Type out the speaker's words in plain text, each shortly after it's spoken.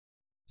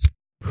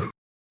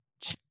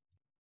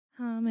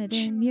Bum it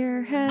in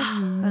your head.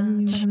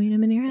 Bum it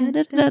in your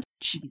head.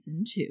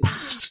 Season 2.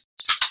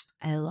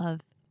 I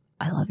love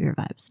your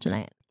vibes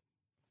tonight.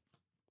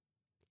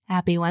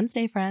 Happy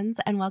Wednesday,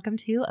 friends, and welcome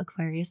to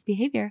Aquarius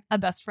Behavior, A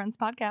best friends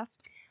podcast.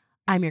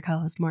 I'm your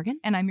co-host, Morgan.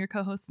 And I'm your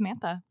co-host,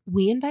 Samantha.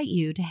 We invite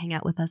you to hang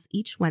out with us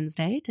each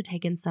Wednesday to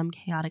take in some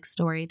chaotic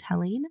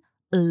storytelling,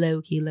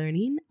 low-key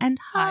learning, and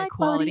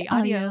high-quality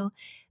audio.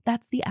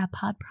 That's the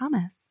ABPOD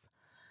promise.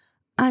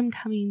 I'm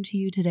coming to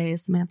you today,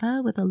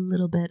 Samantha, with a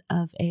little bit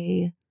of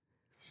a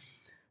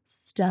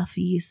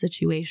stuffy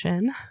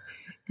situation.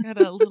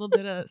 Got a little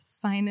bit of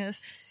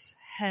sinus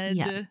head,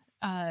 Yes.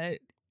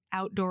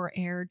 Outdoor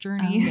air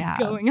journey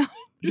going on.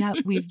 Yeah,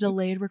 we've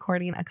delayed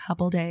recording a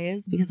couple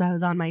days because I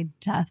was on my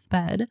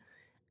deathbed.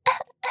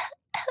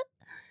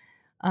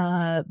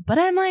 But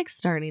I'm like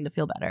starting to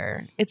feel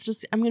better. It's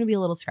just, I'm going to be a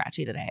little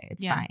scratchy today.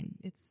 It's fine.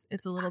 It's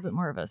a little bit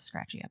more of a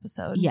scratchy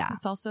episode. Yeah.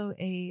 It's also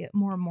a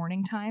more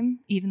morning time.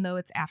 Even though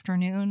it's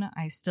afternoon,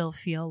 I still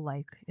feel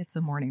like it's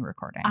a morning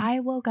recording. I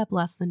woke up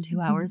less than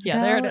 2 hours ago.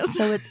 Yeah, there it is.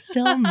 So it's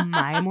still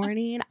my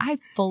morning.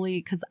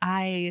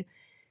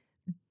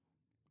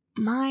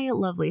 My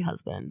lovely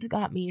husband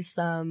got me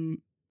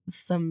some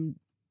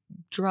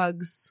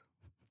drugs.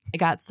 I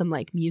got some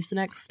like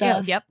Mucinex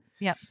stuff. Yep.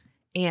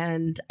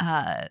 And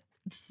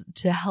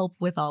to help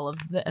with all of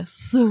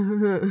this In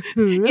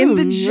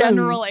the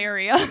general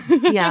area.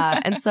 Yeah.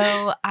 And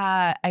so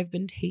I've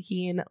been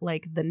taking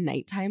like the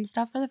nighttime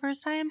stuff for the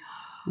first time.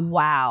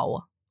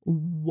 Wow.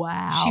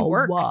 She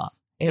works.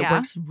 It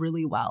works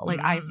really well. Like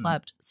I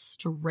slept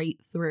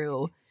straight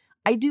through.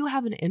 I do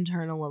have an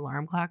internal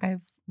alarm clock,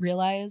 I've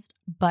realized,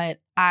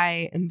 but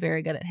I am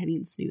very good at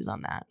hitting snooze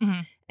on that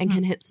and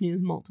can hit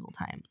snooze multiple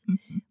times.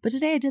 But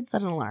today I did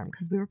set an alarm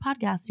because we were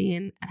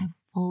podcasting and I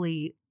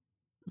fully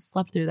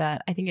slept through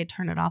that. I think I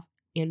turned it off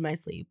in my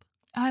sleep.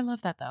 I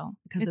love that though.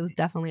 Because it was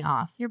definitely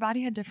off. Your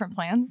body had different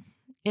plans.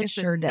 It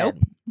sure did. Nope.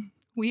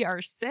 We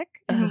are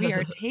sick and we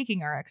are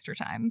taking our extra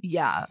time.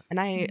 Yeah. And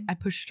I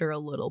pushed her a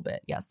little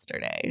bit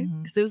yesterday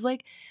because it was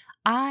like,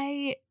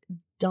 I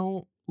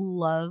don't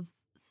love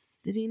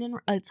sitting in.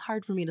 It's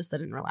hard for me to sit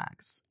and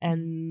relax.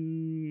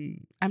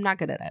 And I'm not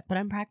good at it, but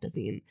I'm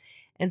practicing.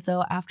 And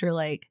so after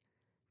like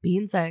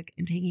being sick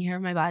and taking care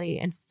of my body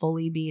and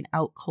fully being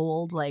out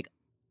cold, like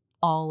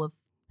all of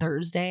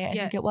Thursday, I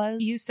think it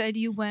was. You said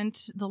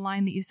the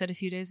line that you said a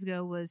few days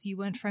ago was you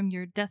went from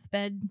your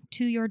deathbed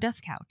to your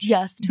death couch.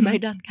 Yes, to my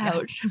death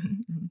couch.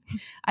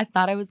 Yes. I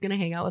thought I was going to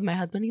hang out with my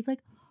husband. He's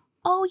like,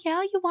 oh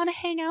yeah, you want to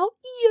hang out?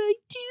 Yeah, I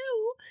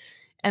do.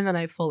 And then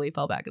I fully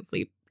fell back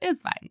asleep.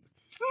 It's fine.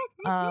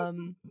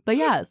 But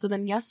yeah, so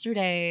then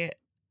yesterday,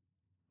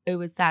 it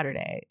was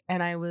Saturday,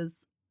 and I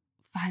was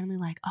finally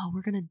like, oh,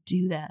 we're going to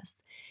do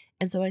this.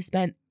 And so I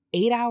spent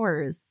 8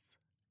 hours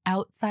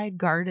outside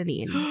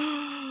gardening.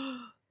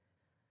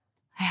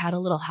 I had a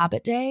little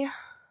hobbit day.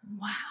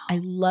 Wow.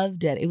 I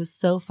loved it. It was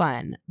so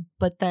fun.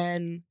 But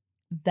then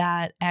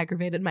that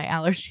aggravated my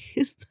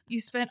allergies. You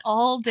spent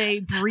all day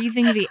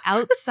breathing the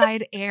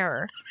outside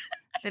air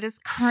that is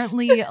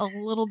currently a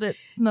little bit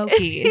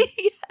smoky.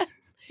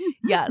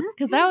 Yes,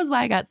 because that was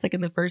why I got sick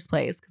in the first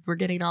place, because we're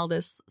getting all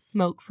this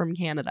smoke from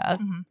Canada.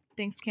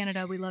 Thanks,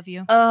 Canada. We love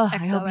you. I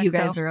hope you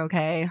guys are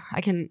okay. I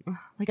can,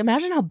 like,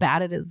 imagine how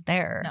bad it is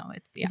there. No,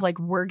 it's, if, like,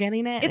 we're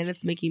getting it and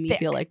it's making me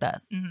feel like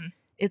this.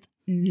 It's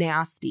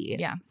nasty.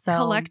 Yeah. So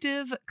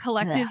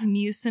collective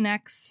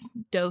Mucinex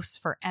dose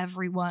for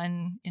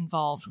everyone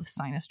involved with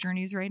sinus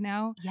journeys right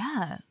now.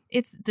 Yeah.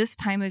 It's this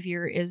time of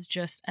year is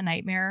just a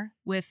nightmare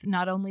with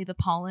not only the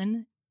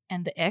pollen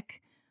and the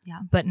ick,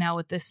 but now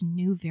with this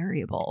new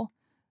variable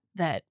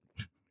that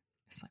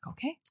it's like,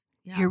 okay,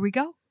 here we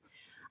go.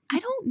 I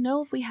don't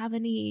know if we have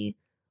any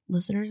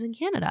listeners in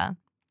Canada.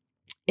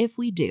 If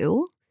we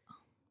do,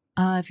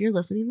 if you're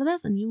listening to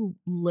this and you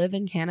live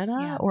in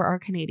Canada or are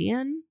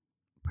Canadian,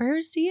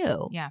 prayers to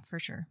you. Yeah, for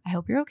sure. I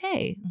hope you're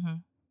okay.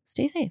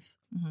 Stay safe.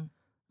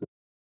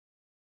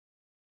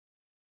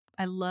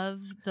 I love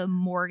the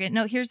Morgan.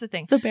 No, here's the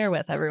thing. So bear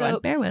with, everyone.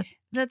 Bear with.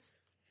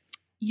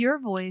 Your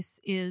voice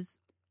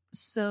is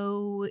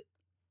so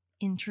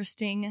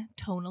interesting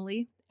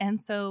tonally. And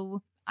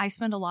so I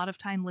spend a lot of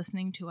time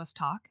listening to us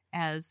talk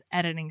as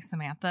editing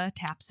Samantha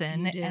taps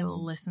in and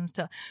listens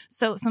to.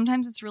 So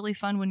sometimes it's really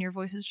fun when your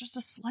voice is just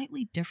a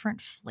slightly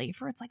different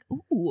flavor. It's like,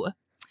 ooh,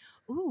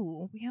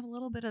 we have a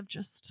little bit of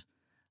just,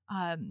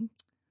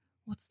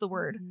 what's the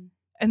word?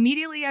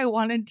 Immediately I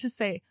wanted to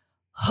say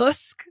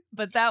husk,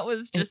 but that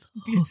was just,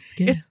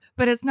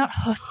 but it's not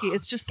husky.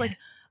 It's just like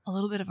a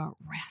little bit of a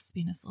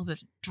raspiness, a little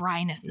bit of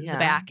dryness in the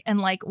back. And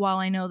like, while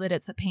I know that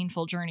it's a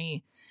painful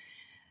journey,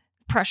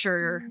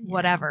 pressure,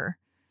 whatever,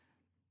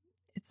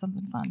 it's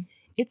something fun.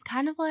 It's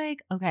kind of like,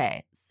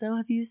 okay, so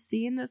have you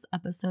seen this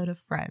episode of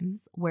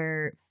Friends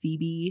where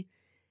Phoebe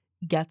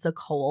gets a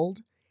cold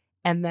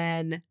and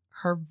then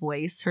her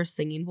voice, her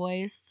singing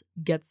voice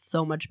gets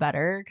so much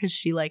better because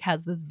she like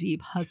has this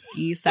deep,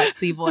 husky,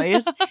 sexy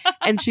voice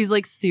and she's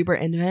like super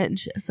into it. And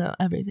so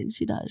everything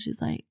she does,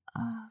 she's like,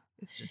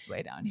 It's just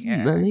way down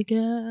here.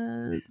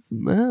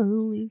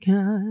 Smelly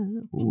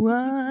cat,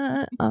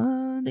 what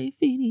are they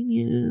feeding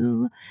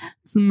you?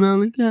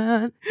 Smelly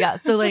cat. Yeah,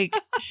 so like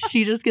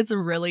she just gets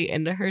really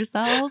into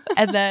herself,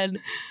 and then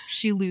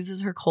she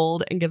loses her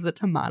cold and gives it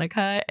to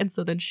Monica, and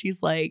so then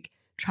she's like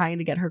trying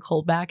to get her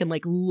cold back and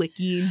like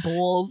licking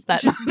bowls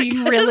that just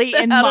being really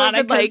in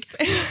Monica's like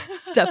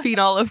stuffing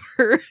all of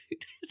her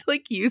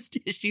like used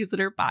tissues in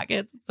her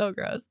pockets. It's so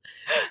gross.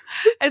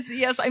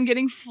 Yes, I'm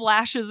getting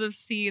flashes of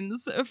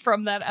scenes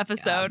from that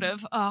episode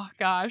of, oh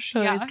gosh.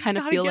 So I just kind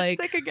of feel like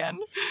sick again.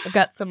 I've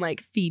got some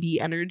like Phoebe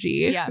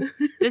energy. Yeah.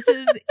 This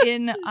is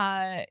in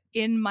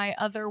my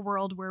other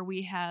world where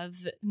we have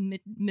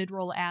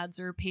mid-roll ads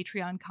or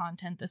Patreon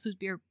content. This would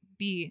be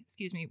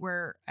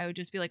where I would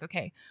just be like,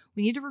 okay,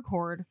 we need to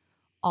record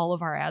all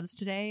of our ads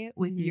today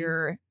with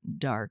your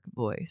dark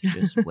voice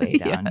just way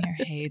down here.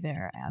 Hey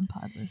there,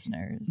 ABPOD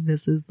listeners.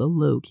 This is the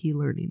low-key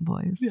learning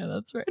voice. Yeah,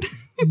 that's right.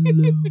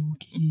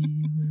 Low-key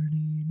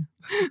learning.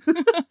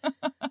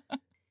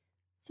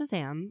 So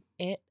Sam,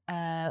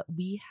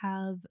 we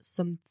have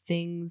some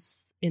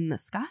things in the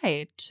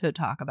sky to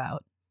talk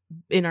about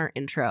in our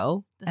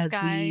intro.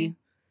 We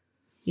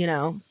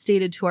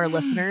stated to our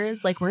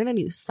listeners, like, we're in a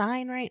new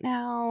sign right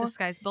now. The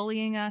sky's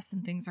bullying us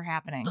and things are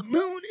happening. The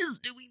moon is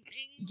doing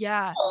things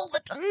all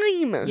the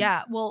time.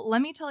 Yeah. Well,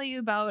 let me tell you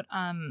about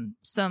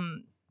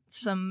some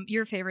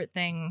your favorite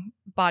thing,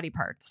 body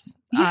parts.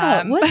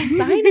 Yeah. What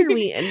sign are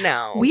we in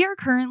now? We are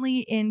currently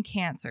in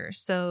Cancer.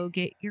 So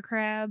get your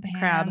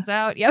hands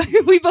out. Yeah,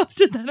 we both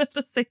did that at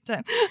the same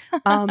time.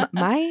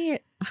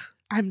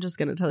 I'm just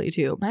going to tell you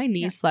too, my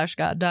niece /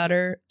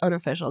 goddaughter,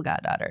 unofficial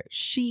goddaughter,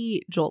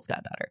 Joel's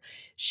goddaughter,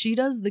 she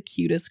does the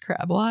cutest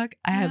crab walk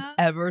I have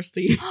ever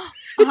seen.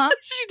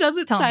 She does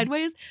it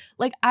sideways.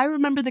 Like, I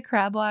remember the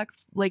crab walk,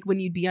 like when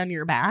you'd be on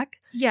your back.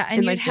 Yeah,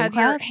 and you'd have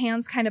your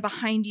hands kind of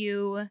behind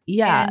you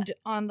and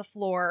on the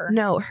floor.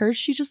 No,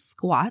 she just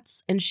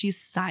squats and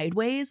she's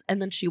sideways and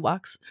then she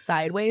walks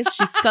sideways.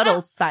 She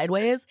scuttles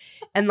sideways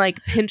and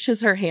like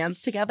pinches her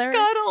hands together.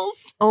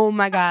 Scuttles. Oh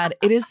my God.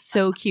 It is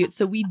so cute.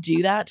 So we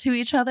do that to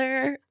each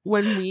other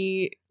when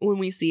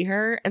we see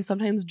her, and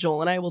sometimes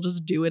Joel and I will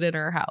just do it in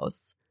our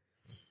house.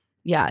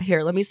 Yeah,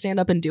 here, let me stand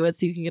up and do it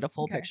so you can get a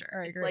full picture. All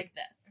right, it's great. like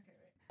this.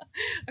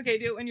 Okay,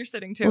 do it when you're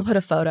sitting too. We'll put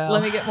a photo.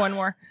 Let me get one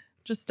more.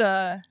 Just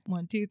 1,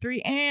 2,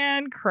 3,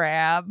 and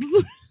crabs.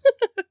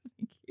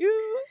 Thank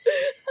you.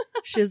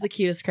 She has the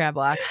cutest crab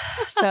walk.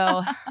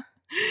 So,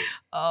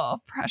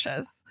 oh,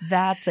 precious.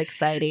 That's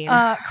exciting.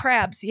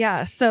 Crabs,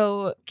 yeah.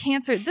 So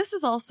Cancer. This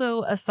is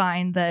also a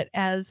sign that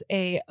as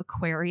a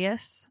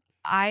Aquarius,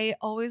 I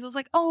always was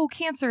like, oh,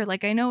 Cancer.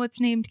 Like, I know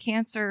it's named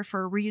Cancer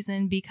for a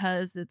reason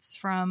because it's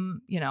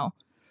from,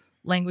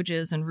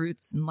 languages and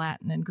roots and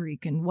Latin and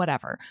Greek and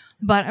whatever.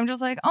 But I'm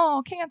just like,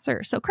 oh,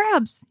 Cancer. So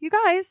crabs, you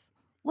guys.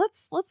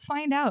 Let's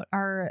find out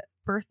our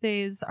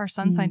birthdays, our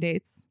sun sign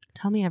dates.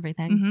 Tell me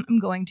everything. Mm-hmm. I'm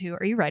going to.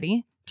 Are you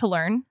ready to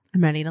learn?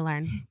 I'm ready to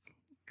learn.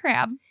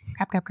 Crab.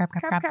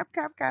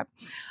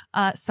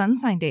 Sun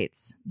sign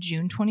dates,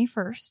 June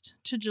 21st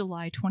to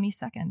July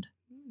 22nd.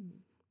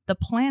 The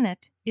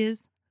planet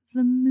is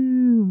the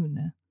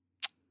moon.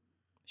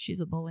 She's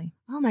a bully.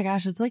 Oh my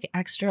gosh, it's like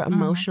extra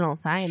emotional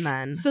sign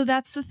then. So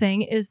that's the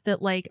thing, is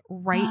that like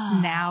right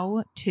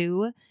now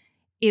too,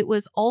 it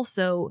was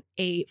also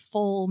a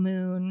full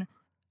moon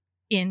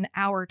in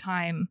our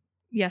time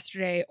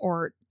yesterday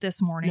or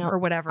this morning or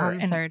whatever. On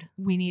the 3rd.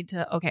 We need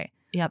to, okay.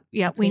 Yep.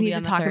 We need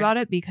to talk about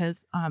it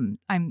because I'm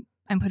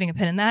putting a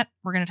pin in that.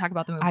 We're going to talk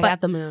about the moon. I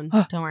got the moon.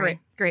 Don't worry.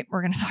 Great.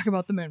 We're going to talk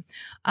about the moon.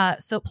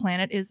 So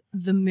planet is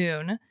the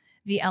moon.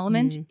 The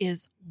element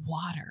is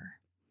water.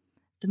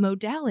 The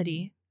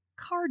modality,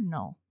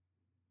 cardinal.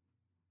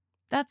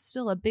 That's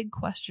still a big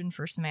question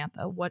for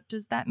Samantha. What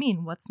does that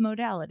mean? What's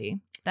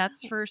modality?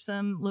 That's for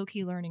some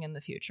low-key learning in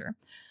the future.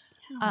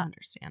 I don't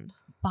understand.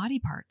 Body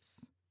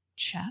parts,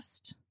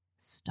 chest,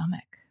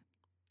 stomach.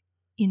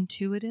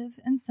 Intuitive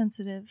and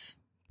sensitive,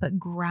 but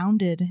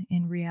grounded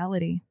in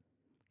reality.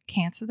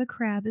 Cancer the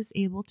crab is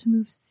able to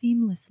move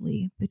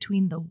seamlessly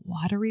between the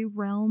watery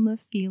realm of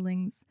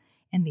feelings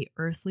and the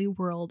earthly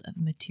world of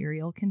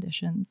material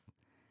conditions.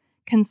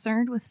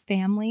 Concerned with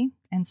family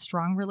and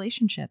strong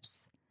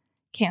relationships,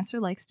 Cancer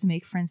likes to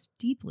make friends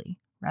deeply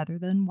rather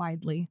than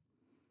widely.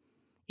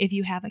 If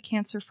you have a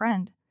Cancer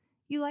friend,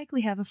 you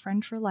likely have a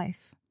friend for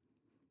life.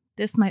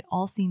 This might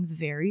all seem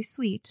very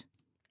sweet,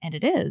 and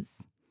it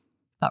is.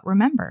 But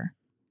remember,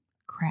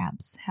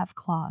 crabs have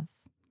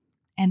claws,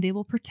 and they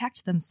will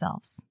protect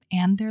themselves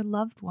and their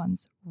loved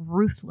ones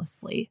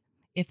ruthlessly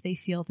if they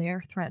feel they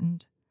are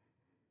threatened.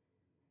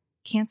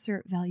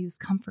 Cancer values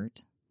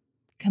comfort,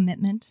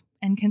 commitment,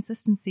 and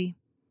consistency,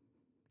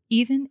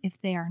 even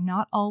if they are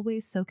not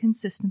always so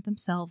consistent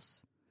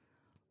themselves.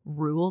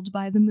 Ruled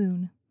by the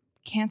moon,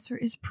 Cancer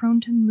is prone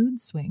to mood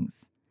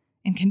swings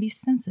and can be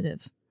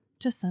sensitive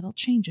to subtle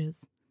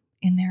changes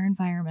in their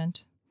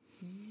environment.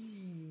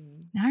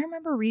 Now, I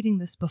remember reading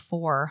this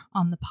before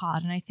on the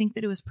pod, and I think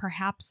that it was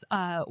perhaps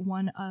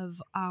one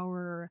of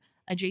our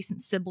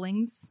adjacent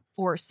siblings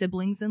or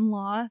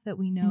siblings-in-law that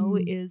we know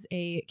is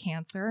a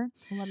Cancer.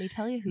 Well, let me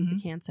tell you who's a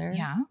Cancer.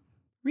 Yeah.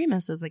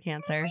 Remus is a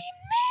Cancer.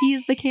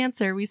 He's the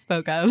Cancer we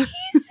spoke of.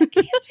 He's a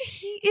Cancer.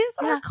 He is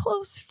our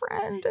close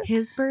friend.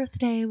 His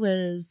birthday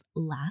was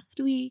last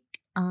week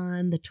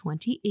on the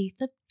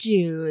 28th of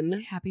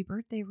June. Happy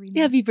birthday, Remus.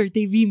 Happy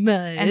birthday,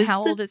 Remus. And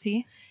how old is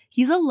he?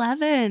 He's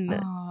 11.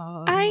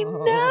 Oh, I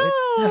know.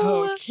 It's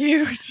so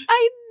cute.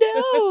 I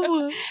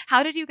know.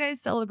 How did you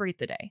guys celebrate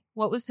the day?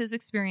 What was his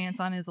experience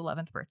on his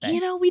 11th birthday?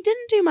 You know, we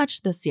didn't do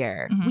much this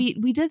year.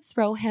 We did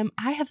throw him.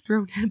 I have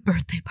thrown him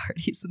birthday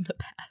parties in the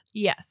past.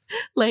 Yes.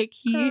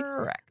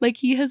 Correct. Like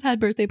he has had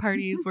birthday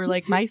parties where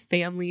like my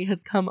family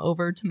has come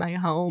over to my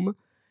home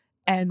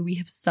and we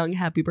have sung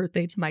happy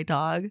birthday to my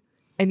dog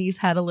and he's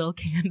had a little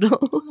candle.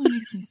 Oh, it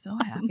makes me so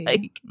happy.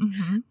 Like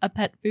a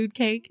pet food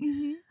cake.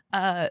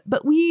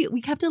 But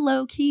we kept it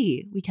low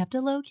key. We kept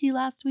it low key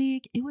last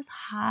week. It was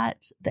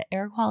hot. The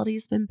air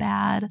quality's been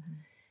bad.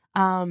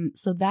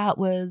 So that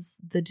was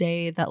the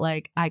day that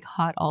like I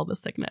caught all the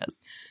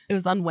sickness. It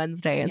was on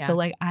Wednesday. And so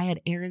like I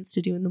had errands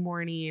to do in the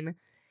morning.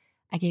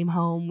 I came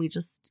home. We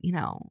just, you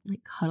know,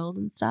 like cuddled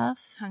and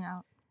stuff. Hung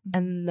out.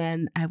 And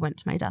then I went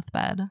to my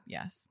deathbed.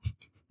 Yes.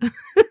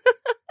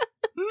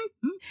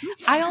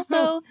 I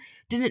also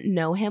didn't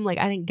know him. Like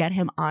I didn't get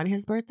him on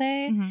his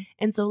birthday.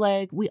 And so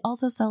like we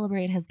also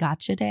celebrate his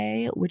gotcha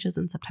day, which is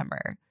in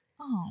September.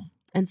 Oh.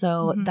 And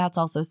so that's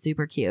also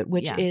super cute,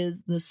 which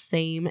is the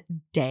same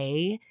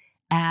day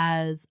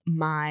as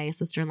my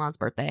sister-in-law's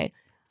birthday.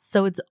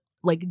 So it's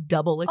like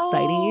double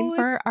exciting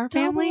for our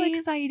family. Double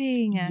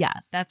exciting.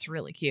 Yes. That's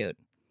really cute.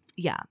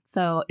 Yeah.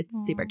 So it's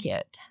super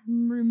cute.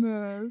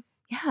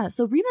 Remus. Yeah.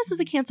 So Remus is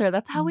a Cancer.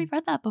 That's how we've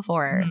read that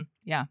before.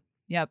 Yeah.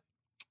 Yep.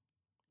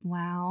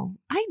 Wow.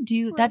 I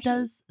do. That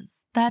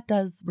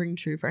does ring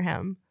true for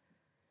him.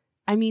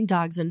 I mean,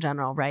 dogs in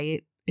general,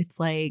 right?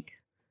 It's like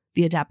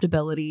the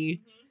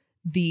adaptability,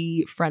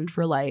 the friend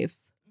for life.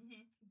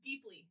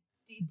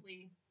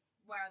 Deeply,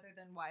 rather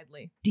than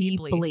widely.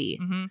 Deeply.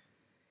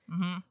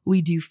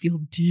 We do feel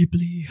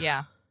deeply.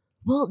 Yeah.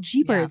 Well,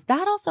 jeepers.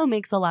 That also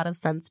makes a lot of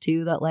sense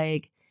too, that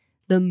like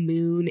the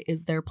moon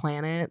is their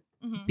planet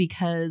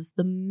because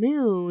the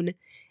moon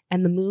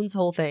and the moon's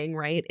whole thing,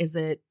 right, is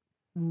it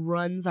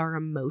runs our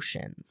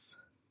emotions.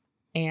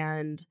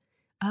 And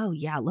oh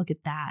yeah, look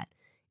at that.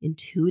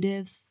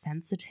 Intuitive,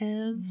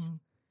 sensitive,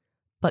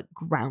 but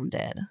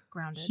grounded.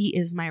 He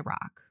is my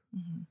rock.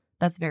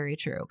 That's very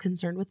true.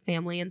 Concerned with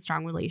family and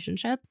strong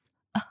relationships.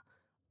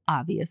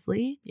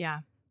 Obviously. Yeah.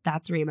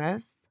 That's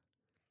Remus.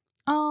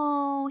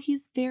 Oh, he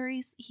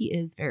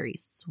is very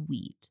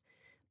sweet.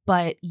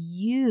 But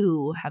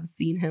you have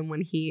seen him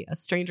when a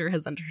stranger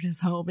has entered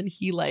his home and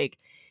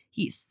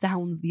he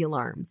sounds the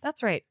alarms.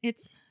 That's right.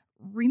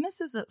 Remus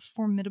is a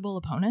formidable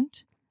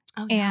opponent.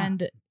 Oh, yeah.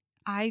 And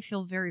I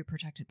feel very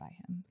protected by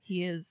him.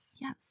 He is.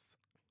 Yes.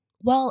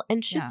 Well,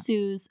 and Shih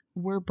Tzus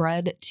were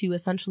bred to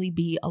essentially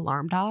be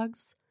alarm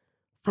dogs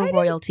for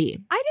royalty.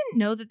 I didn't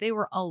know that they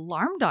were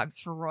alarm dogs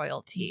for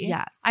royalty.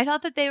 Yes. I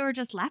thought that they were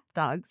just lap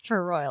dogs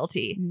for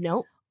royalty.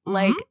 Nope.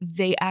 Like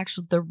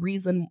the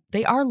reason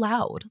they are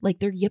loud, like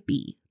they're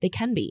yippy. They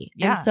can be.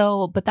 Yeah. And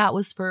so, but that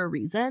was for a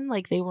reason.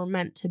 Like they were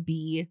meant to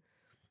be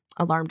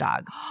alarm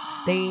dogs.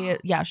 Shih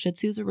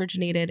Tzus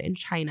originated in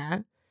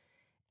China.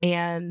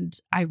 And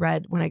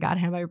when I got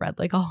him, I read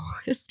like a whole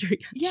history.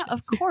 Yeah,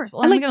 of course.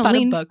 Well, I I'm like going bought to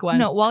lean. a book once.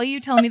 No, while you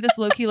tell me this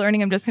low key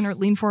learning, I'm just going to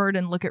lean forward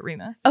and look at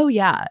Remus. Oh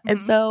yeah,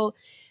 and so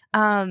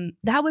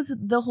that was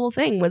the whole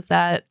thing, was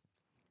that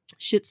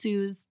Shih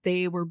Tzus,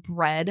 they were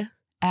bred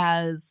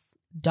as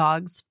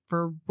dogs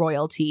for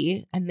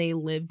royalty, and they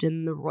lived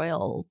in the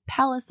royal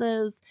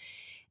palaces.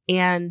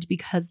 And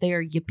because they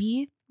are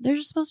yippy, they're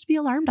just supposed to be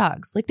alarm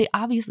dogs. Like they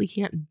obviously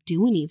can't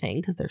do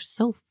anything because they're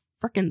so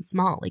freaking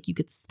small. Like you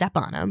could step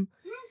on them.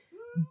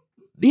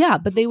 Yeah,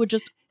 but they would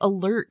just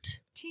alert.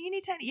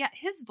 Teeny tiny. Yeah,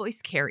 his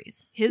voice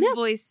carries. His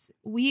voice,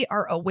 we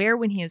are aware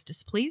when he is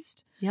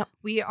displeased. Yep.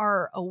 We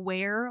are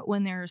aware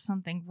when there's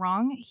something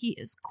wrong. He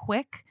is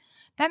quick.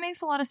 That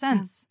makes a lot of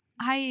sense. Yeah.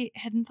 I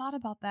hadn't thought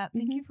about that.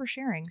 Thank you for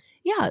sharing.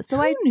 Yeah, so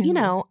Who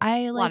knew? I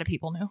a lot of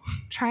people knew.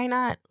 Try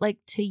not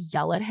to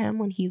yell at him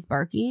when he's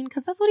barking,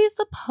 because that's what he's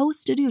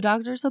supposed to do.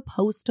 Dogs are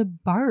supposed to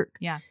bark.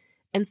 Yeah.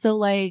 And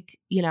so I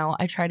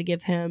try to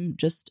give him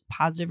just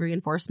positive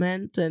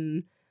reinforcement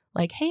and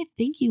hey,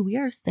 thank you, we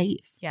are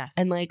safe. Yes.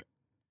 And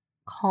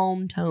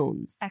calm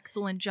tones.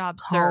 Excellent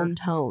job, sir. Calm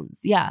tones.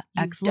 Yeah.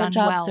 You've excellent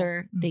done job, well.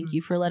 sir. Thank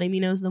you for letting me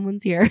know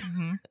someone's here.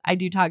 I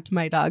do talk to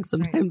my dog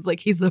sometimes like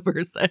he's a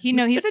person.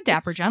 He's a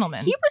dapper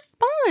gentleman. He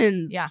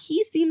responds. Yeah.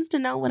 He seems to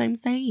know what I'm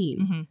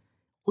saying.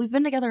 We've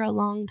been together a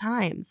long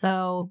time.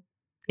 So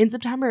in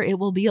September, it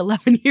will be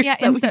 11 years. Yeah,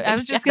 I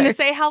was just going to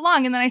say how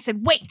long. And then I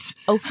said, wait.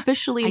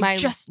 Officially, I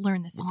just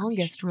learned this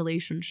longest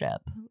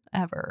relationship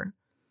ever.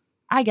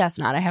 I guess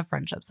not. I have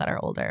friendships that are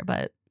older,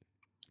 but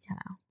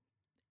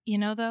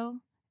though,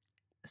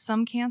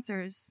 some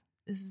cancers,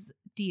 this is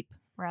deep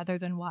rather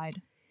than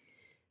wide.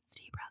 It's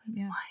deep rather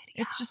than wide.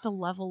 Yeah. It's just a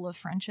level of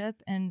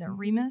friendship. And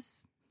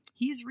Remus,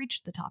 he's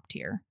reached the top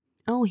tier.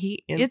 Oh,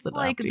 he is It's the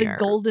like best the here.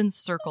 golden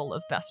circle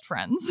of best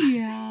friends.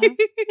 Yeah,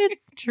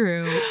 it's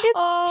true.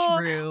 It's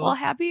true. Well,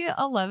 happy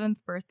 11th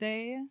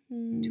birthday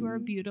to our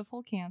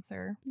beautiful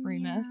Cancer,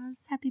 Remus.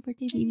 Yes, happy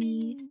birthday,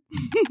 baby.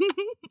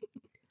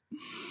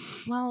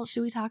 Well,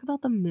 should we talk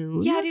about the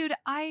moon? Yeah, dude,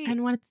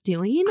 and what it's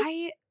doing?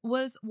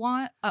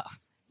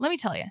 Let me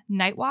tell you,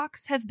 night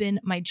walks have been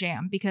my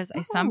jam because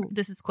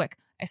this is quick.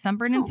 I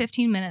sunburn in Oh,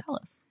 15 minutes. Tell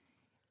us.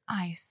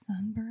 I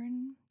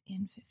sunburn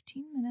in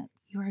 15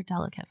 minutes. You're a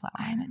delicate flower.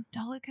 I'm a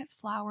delicate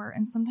flower,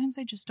 and sometimes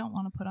I just don't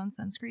want to put on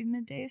sunscreen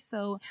midday.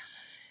 So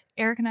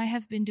Eric and I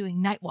have been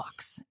doing night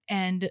walks,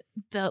 and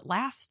the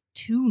last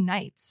 2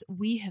 nights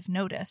we have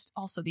noticed,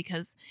 also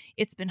because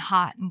it's been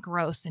hot and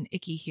gross and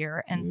icky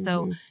here, and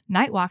so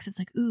night walks, it's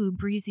like, ooh,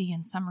 breezy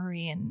and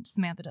summery, and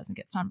Samantha doesn't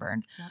get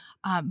sunburned.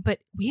 Yep. But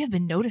we have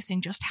been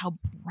noticing just how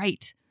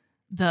bright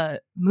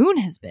the moon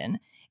has been.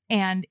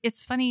 And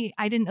it's funny,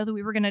 I didn't know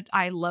that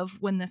I love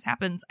when this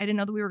happens. I didn't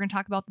know that we were going to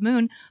talk about the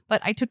moon,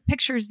 but I took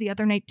pictures the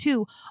other night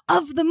too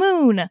of the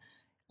moon,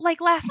 like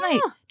last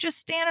night, just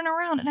standing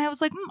around. And I was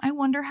like, I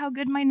wonder how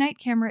good my night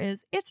camera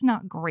is. It's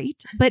not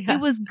great, but it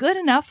was good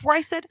enough where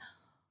I said,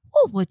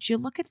 oh, would you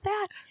look at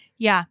that?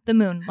 Yeah, the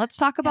moon. Let's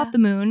talk about the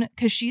moon,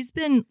 because she's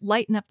been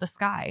lighting up the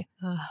sky.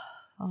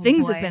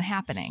 Things have been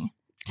happening.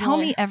 Tell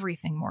me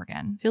everything,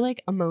 Morgan. I feel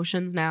like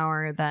emotions now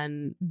are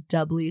then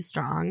doubly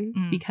strong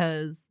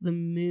because the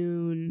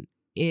moon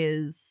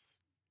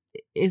is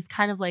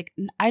kind of like,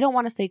 I don't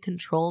want to say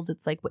controls,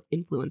 it's like what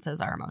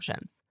influences our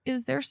emotions.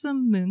 Is there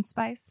some moon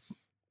spice?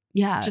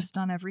 Yeah. Just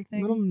on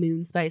everything? Little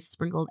moon spice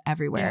sprinkled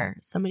everywhere.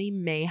 Yeah. Somebody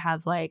may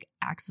have like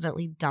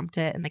accidentally dumped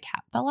it and the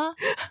cat fell off.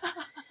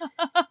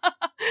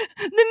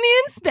 The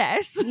moon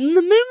spice. The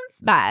moon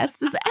spice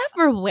is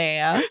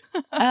everywhere.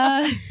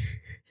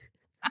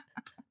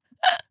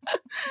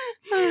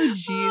 Oh,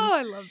 jeez. Oh,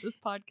 I love this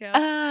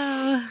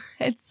podcast.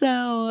 It's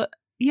so,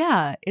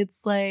 yeah,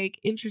 it's like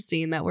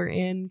interesting that we're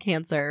in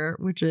Cancer,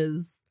 which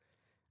is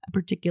a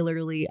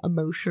particularly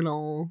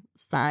emotional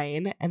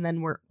sign. And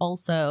then we're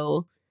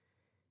also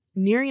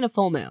nearing a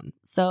full moon.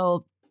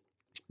 So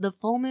the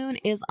full moon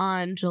is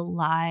on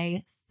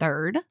July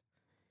 3rd,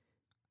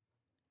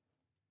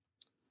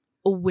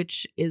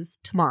 which is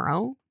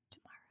tomorrow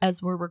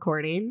as we're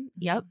recording.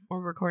 Yep, we're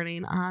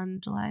recording on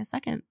July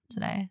 2nd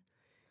today.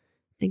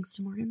 Thanks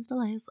to Morgan's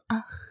delays.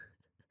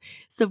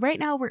 So right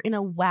now we're in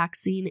a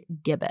waxing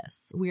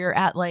gibbous. We're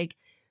at like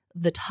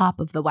the top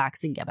of the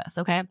waxing gibbous,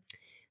 okay?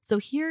 So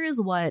here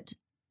is what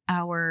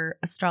our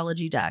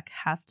astrology deck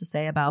has to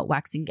say about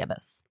waxing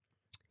gibbous.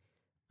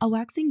 A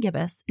waxing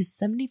gibbous is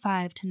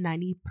 75 to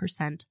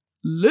 90%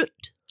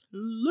 lit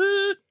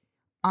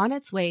on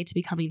its way to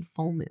becoming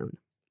full moon.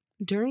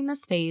 During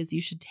this phase, you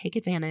should take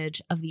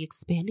advantage of the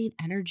expanding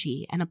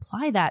energy and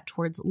apply that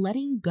towards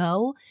letting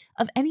go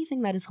of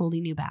anything that is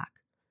holding you back.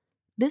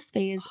 This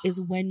phase is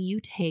when you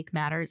take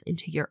matters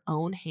into your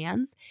own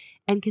hands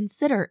and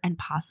consider and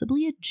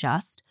possibly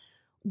adjust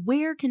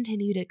where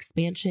continued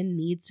expansion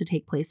needs to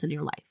take place in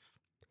your life.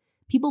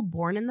 People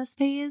born in this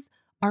phase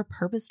are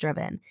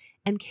purpose-driven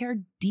and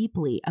care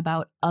deeply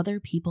about other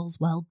people's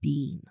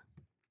well-being.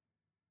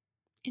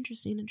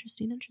 Interesting.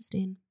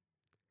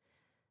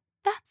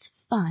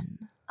 That's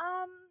fun.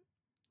 I'm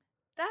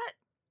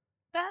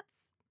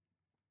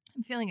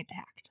feeling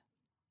attacked.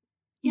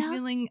 Yeah. I'm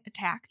feeling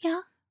attacked.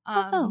 Yeah.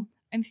 How so?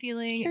 I'm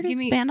feeling. Care to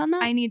expand on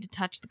that? I need to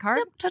touch the card.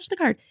 Yep, touch the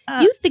card.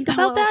 You think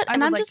about that,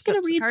 and I'm like just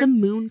going to read the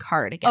moon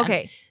card again.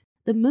 Okay.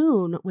 The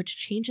moon, which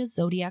changes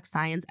zodiac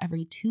signs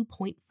every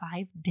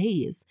 2.5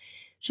 days,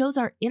 shows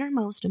our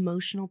innermost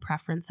emotional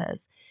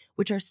preferences,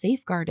 which are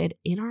safeguarded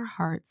in our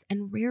hearts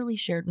and rarely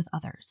shared with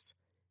others.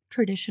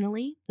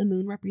 Traditionally, the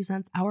moon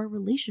represents our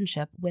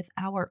relationship with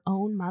our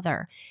own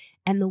mother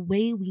and the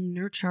way we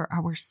nurture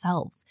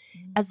ourselves,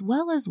 as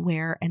well as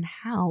where and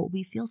how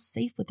we feel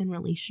safe within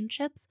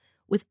relationships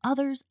with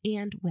others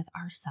and with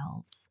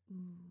ourselves.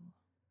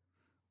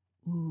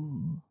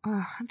 Ooh.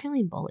 I'm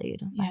feeling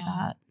bullied by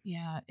that.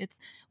 Yeah, it's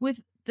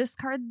with this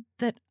card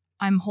that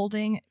I'm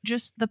holding,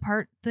 just the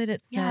part that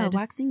it said,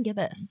 waxing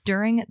gibbous.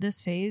 During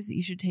this phase,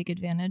 you should take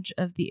advantage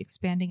of the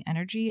expanding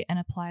energy and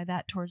apply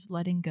that towards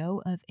letting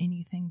go of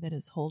anything that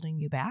is holding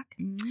you back.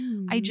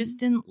 I just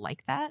didn't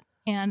like that,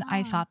 and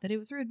I thought that it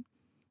was rude.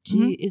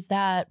 Is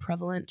that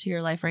prevalent to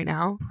your life right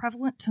now? It's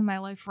prevalent to my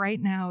life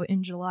right now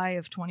in July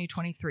of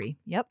 2023.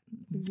 Yep,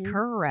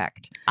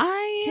 correct.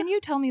 Can you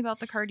tell me about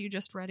the card you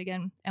just read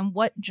again and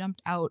what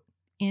jumped out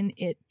in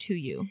it to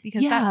you?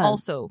 Because that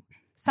also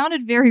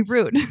sounded very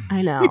rude.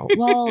 I know.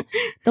 Well,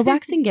 the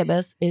waxing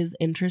gibbous is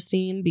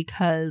interesting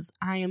because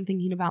I am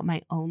thinking about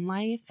my own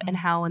life and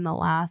how in the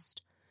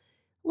last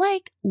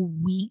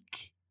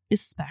week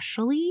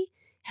especially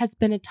has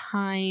been a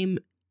time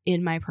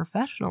in my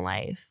professional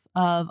life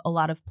of a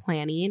lot of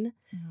planning.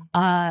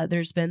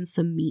 There's been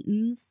some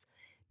meetings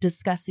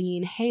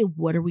discussing, hey,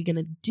 what are we going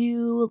to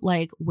do?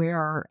 Like, where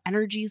are our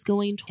energies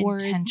going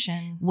towards?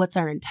 Intention. What's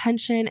our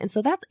intention? And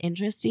so that's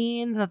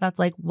interesting that's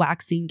like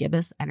waxing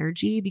gibbous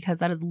energy because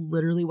that is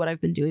literally what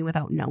I've been doing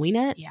without knowing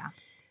it. Yeah.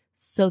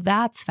 So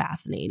that's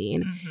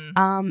fascinating.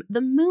 Mm-hmm.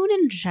 The moon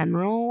in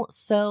general.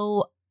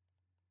 So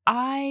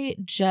I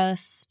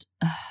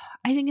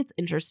think it's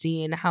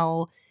interesting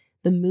how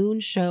the moon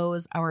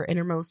shows our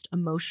innermost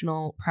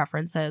emotional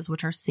preferences,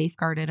 which are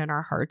safeguarded in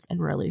our hearts and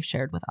rarely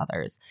shared with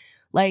others.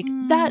 Like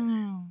that,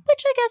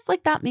 which I guess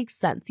like that makes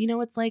sense. You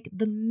know, it's like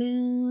the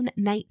moon,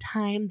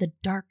 nighttime, the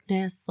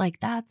darkness, like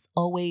that's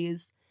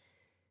always,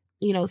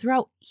 you know,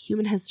 throughout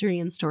human history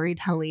and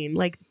storytelling,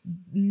 like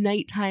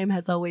nighttime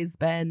has always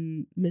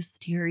been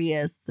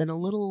mysterious and a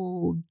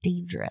little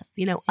dangerous,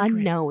 you know,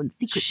 unknown,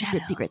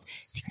 secrets.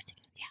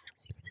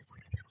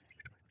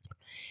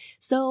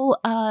 So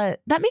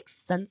that makes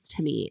sense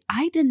to me.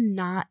 I did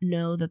not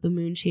know that the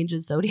moon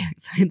changes zodiac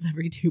signs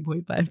every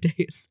 2.5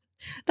 days.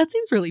 That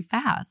seems really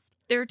fast.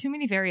 There are too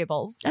many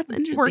variables. That's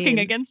interesting. Working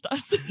against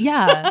us.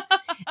 Yeah.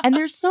 And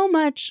there's so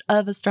much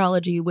of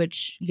astrology,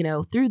 which, you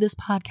know, through this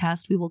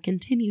podcast, we will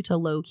continue to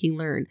low-key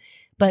learn.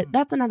 But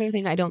that's another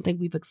thing I don't think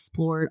we've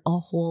explored a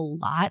whole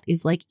lot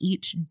is like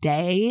each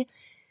day,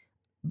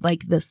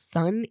 like the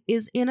sun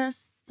is in a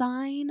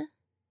sign.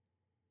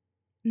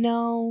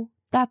 No,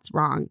 that's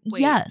wrong. Wait.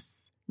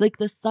 Yes. Like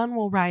the sun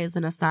will rise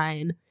in a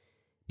sign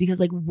because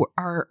like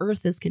our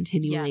earth is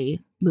continually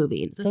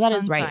moving. So that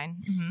is right.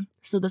 Mm-hmm.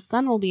 So the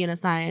sun will be in a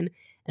sign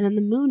and then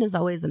the moon is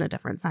always in a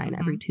different sign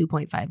every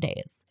 2.5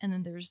 days. And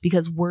then there's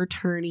because we're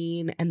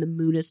turning and the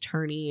moon is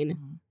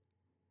turning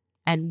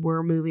and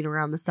we're moving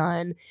around the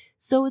sun.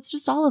 So it's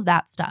just all of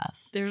that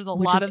stuff. There's a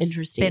lot of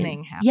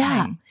spinning happening.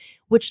 Yeah.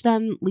 Which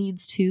then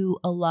leads to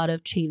a lot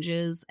of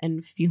changes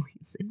and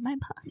feelings in my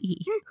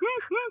body.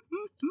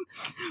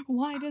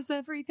 Why does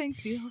everything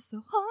feel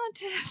so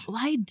haunted?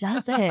 Why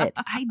does it?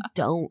 I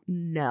don't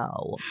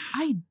know.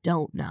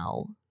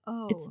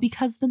 Oh. It's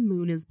because the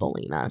moon is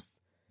bullying us.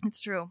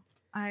 It's true.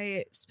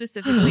 I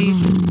specifically,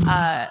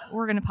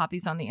 we're going to pop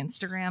these on the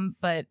Instagram,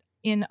 but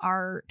in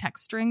our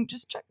text string,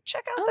 just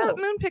check out that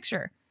moon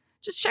picture.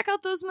 Just check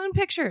out those moon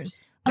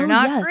pictures. They're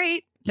not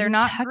great. They're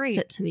not great. Text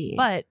it to me.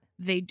 But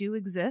they do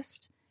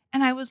exist.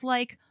 And I was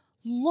like,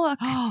 look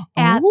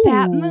at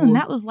that moon.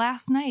 That was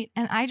last night.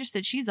 And I just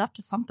said, she's up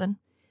to something.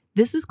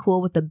 This is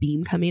cool with the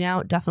beam coming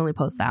out. Definitely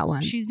post that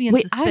one. She's being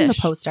suspicious. I'm the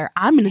poster.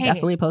 I'm going to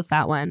definitely post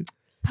that one.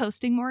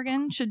 Posting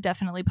Morgan should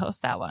definitely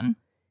post that one.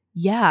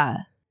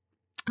 Yeah.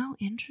 Oh,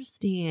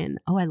 interesting.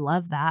 Oh, I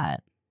love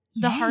that.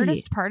 The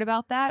hardest part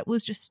about that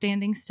was just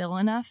standing still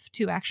enough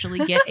to actually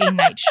get a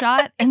night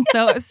shot. And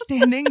so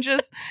standing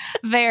just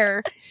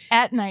there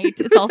at night.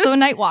 It's also a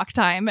night walk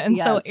time. And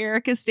so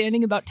Eric is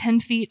standing about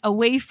 10 feet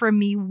away from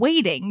me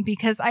waiting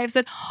because I have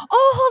said,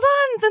 oh, hold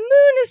on. The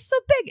moon is so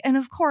big. And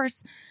of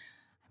course,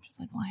 I'm just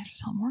like, well, I have to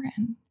tell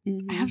Morgan.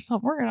 I have to tell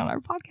Morgan on our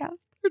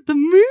podcast. The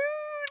moon.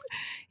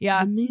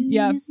 Yeah. The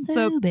moon is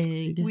so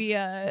big. We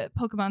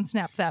Pokemon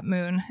snapped that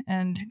moon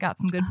and got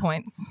some good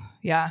points.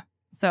 Yeah.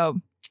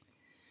 So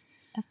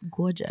that's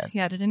gorgeous.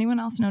 Yeah. Did anyone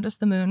else notice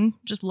the moon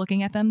just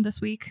looking at them this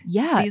week?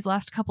 Yeah. These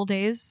last couple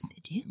days.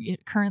 Did you?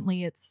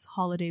 Currently, it's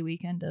holiday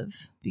weekend of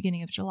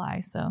beginning of July.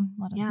 So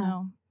let us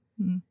know.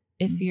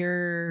 If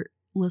you're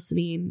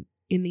listening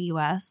in the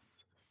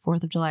U.S.,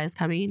 4th of July is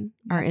coming,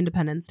 our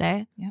Independence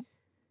Day. Yep.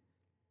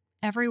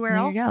 Everywhere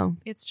else,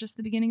 it's just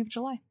the beginning of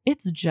July.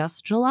 It's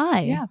just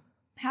July. Yeah.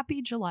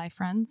 Happy July,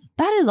 friends.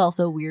 That is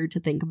also weird to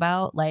think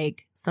about.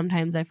 Like,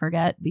 sometimes I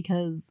forget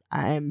because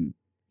I'm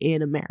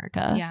in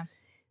America. Yeah.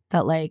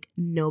 That like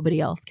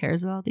nobody else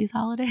cares about these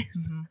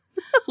holidays.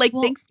 Like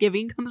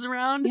Thanksgiving comes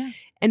around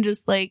and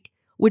just like,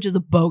 which is a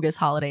bogus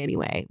holiday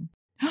anyway.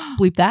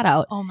 Bleep that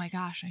out. Oh my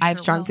gosh. I have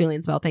strong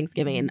feelings about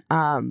Thanksgiving,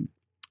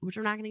 which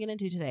we're not going to get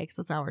into today because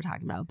that's not what we're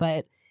talking about.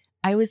 But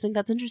I always think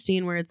that's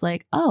interesting where it's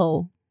like,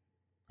 oh,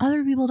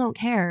 other people don't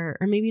care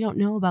or maybe don't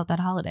know about that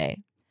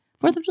holiday.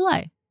 4th of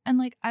July. And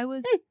like I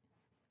was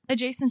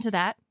adjacent to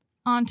that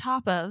on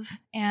top of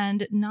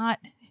and not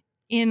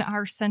in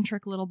our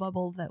centric little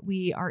bubble that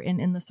we are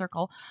in the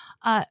circle,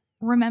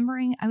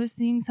 remembering I was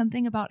seeing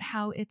something about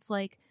how it's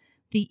like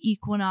the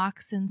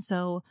equinox. And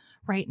so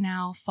right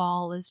now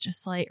fall is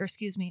just like, or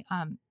excuse me,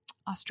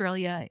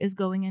 Australia is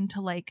going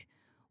into like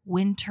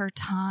winter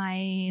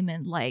time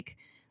and like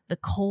the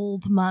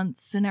cold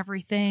months and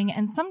everything.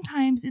 And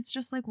sometimes it's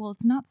just like, well,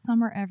 it's not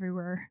summer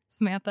everywhere,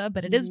 Samantha,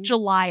 but it is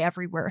July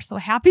everywhere. So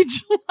happy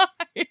July,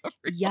 everyone.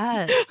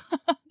 Yes,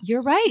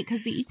 you're right.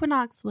 Because the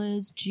equinox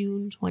was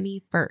June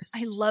 21st.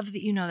 I love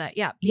that you know that.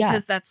 Yeah.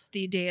 Because that's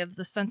the day of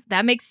the sun.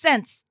 That makes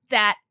sense.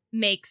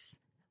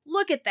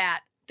 Look at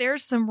that.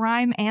 There's some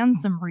rhyme and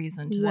some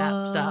reason to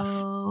that stuff.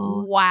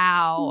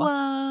 Wow.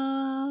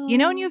 Whoa. You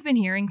know when you've been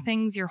hearing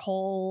things the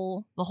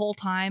whole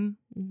time?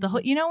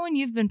 You know when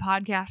you've been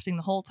podcasting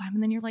the whole time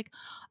and then you're like,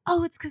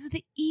 oh, it's because of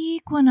the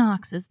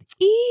equinoxes.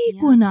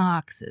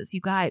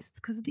 You guys, it's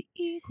because of the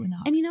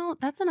equinoxes. And you know,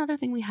 that's another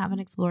thing we haven't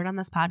explored on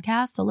this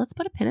podcast. So let's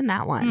put a pin in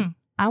that one.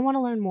 I want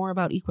to learn more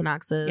about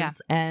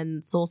equinoxes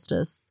and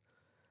solstice.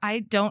 I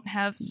don't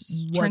have.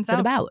 What's it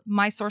about?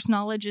 My source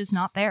knowledge is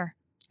not there.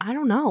 I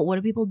don't know. What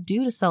do people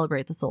do to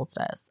celebrate the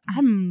solstice?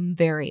 I'm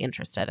very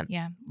interested in.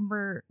 Yeah,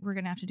 we're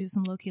going to have to do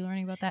some low-key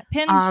learning about that.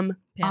 Pinned.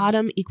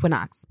 Autumn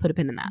equinox. Put a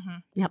pin in that. Mm-hmm.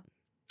 Yep.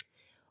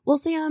 Well,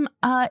 Sam,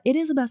 it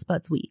is a Best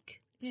Buds week.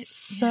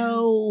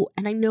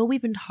 And I know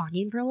we've been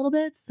talking for a little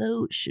bit,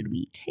 so should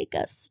we take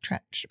a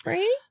stretch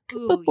break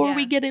before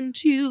we get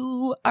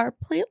into our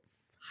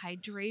plants?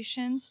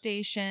 Hydration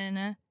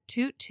station.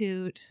 Toot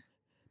toot.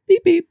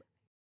 Beep beep.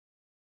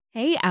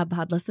 Hey,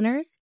 ABPOD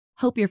listeners.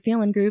 Hope you're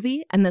feeling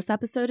groovy, and this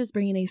episode is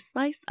bringing a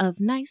slice of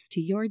nice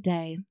to your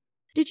day.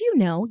 Did you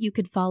know you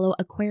could follow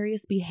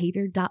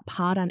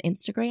AquariusBehavior.pod on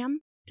Instagram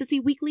to see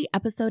weekly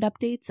episode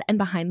updates and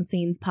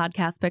behind-the-scenes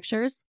podcast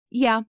pictures?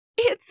 Yeah,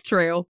 it's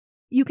true.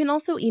 You can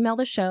also email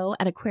the show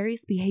at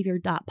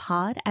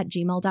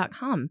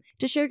aquariusbehavior.pod@gmail.com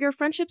to share your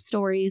friendship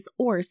stories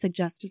or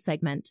suggest a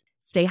segment.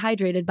 Stay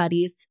hydrated,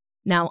 buddies.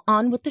 Now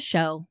on with the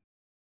show.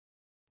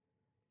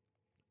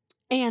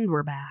 And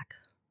we're back.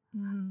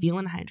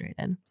 Feeling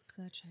hydrated.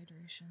 Such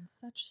hydration,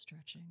 such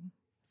stretching.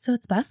 So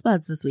it's Best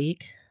Buds this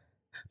week.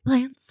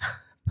 Plants.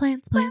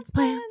 Plants, plants,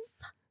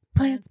 plants.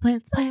 Plants,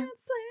 plants,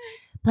 plants.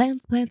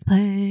 Plants, plants,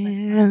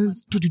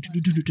 plants.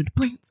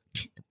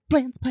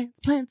 Plants, plants, plants, plants.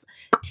 Plants, plants,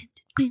 plants.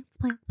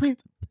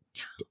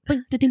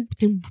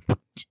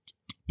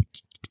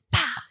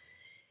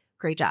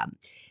 Great job.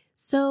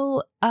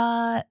 So,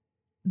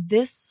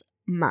 this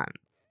month,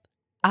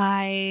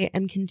 I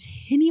am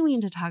continuing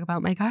to talk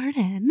about my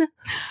garden.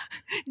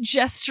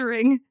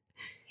 Gesturing.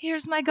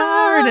 Here's my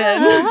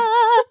garden.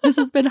 This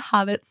has been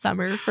Hobbit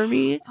summer for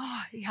me.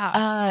 Oh,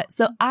 yeah.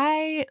 So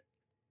I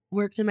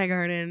worked in my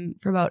garden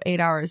for about 8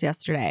 hours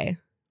yesterday.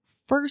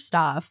 First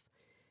off,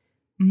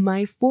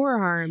 my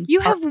forearms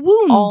have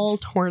wounds. All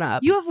torn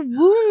up. You have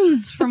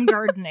wounds from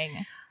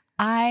gardening.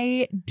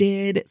 I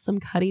did some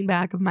cutting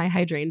back of my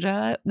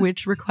hydrangea,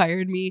 which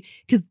required me,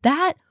 because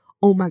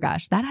oh my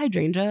gosh, that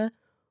hydrangea,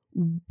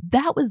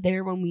 that was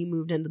there when we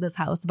moved into this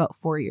house about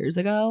 4 years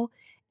ago,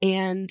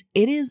 and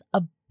it is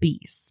a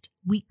beast.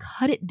 We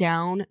cut it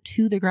down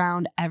to the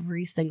ground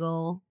every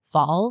single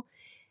fall,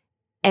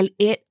 and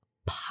it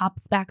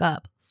pops back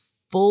up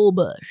full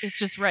bush. It's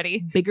just ready.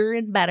 Bigger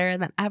and better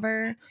than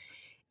ever.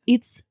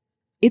 It's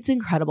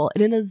incredible,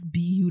 and it is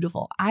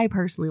beautiful. I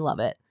personally love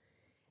it.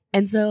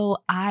 And so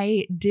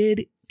I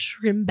did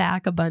trim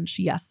back a bunch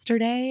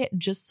yesterday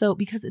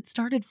because it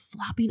started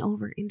flopping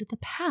over into the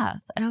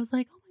path. And I was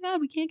like, oh my God,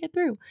 we can't get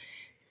through.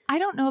 I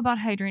don't know about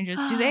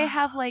hydrangeas. Do they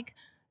have like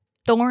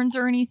thorns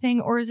or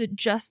anything, or is it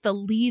just the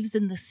leaves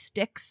and the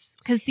sticks?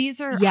 Because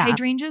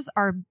hydrangeas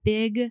are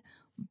big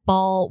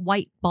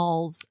white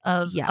balls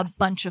of a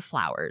bunch of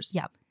flowers.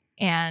 Yep.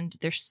 And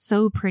they're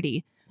so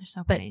pretty. They're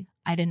so pretty.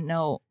 But I didn't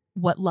know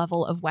what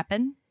level of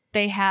weapon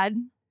they had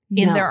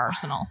in their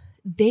arsenal.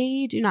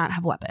 They do not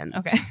have weapons.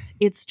 Okay.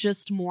 It's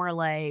just more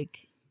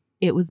like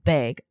it was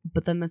big.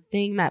 But then the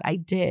thing that I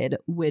did,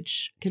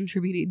 which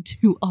contributed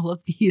to all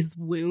of these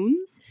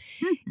wounds,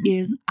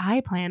 is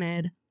I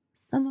planted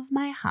some of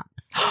my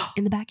hops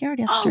in the backyard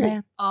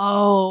yesterday.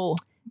 And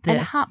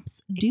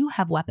hops do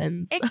have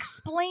weapons.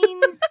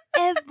 Explains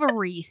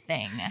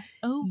everything.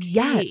 Okay.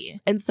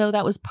 Yes. And so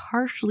that was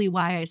partially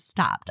why I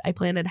stopped. I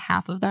planted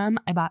half of them.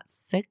 I bought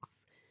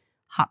 6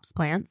 hops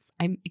plants.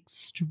 I'm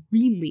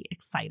extremely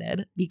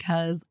excited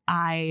because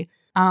my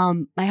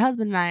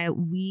husband and I,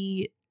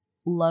 we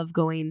love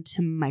going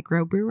to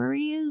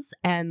microbreweries,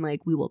 and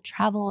like we will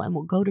travel and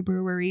we'll go to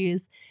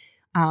breweries.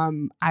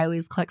 I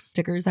always collect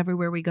stickers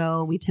everywhere we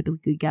go. We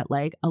typically get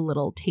like a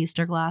little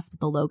taster glass with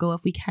the logo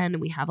if we can,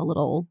 and we have a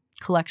little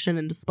collection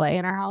and display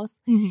in our house.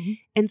 Mm-hmm.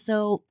 And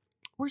so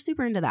we're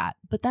super into that.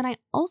 But then I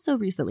also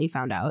recently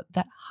found out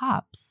that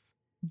hops,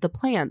 the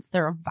plants,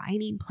 they're a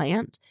vining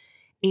plant,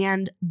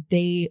 and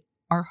they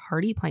are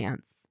hardy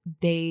plants.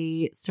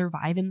 They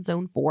survive in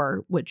zone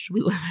 4, which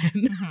we live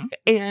in, Mm-hmm.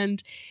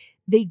 and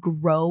they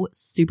grow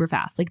super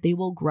fast. Like they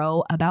will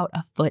grow about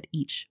a foot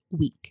each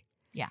week.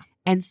 Yeah.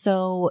 And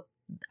so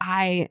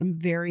I am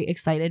very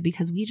excited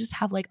because we just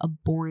have like a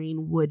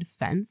boring wood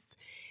fence,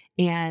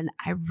 and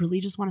I really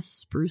just want to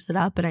spruce it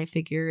up. And I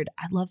figured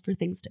I'd love for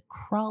things to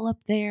crawl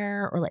up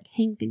there or like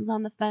hang things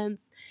on the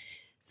fence.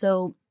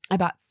 So I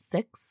bought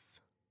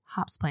 6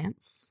 hops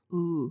plants.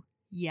 Ooh,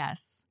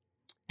 yes.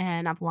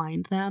 And I've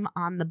lined them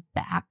on the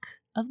back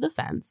of the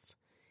fence,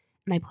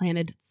 and I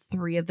planted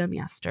 3 of them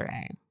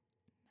yesterday.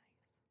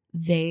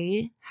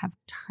 They have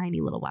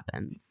tiny little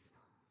weapons.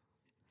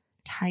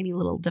 Tiny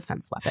little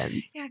defense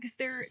weapons. Yeah, because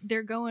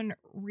they're going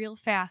real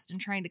fast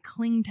and trying to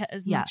cling to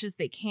as much as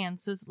they can.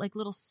 So it's like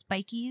little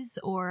spikies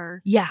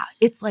or... Yeah,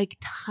 it's like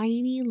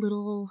tiny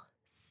little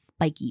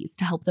spikies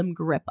to help them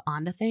grip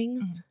onto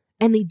things.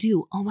 And they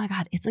do. Oh my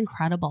God, it's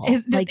incredible.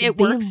 It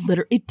works.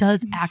 It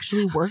does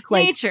actually work.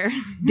 Like nature.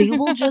 They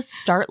will just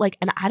start like,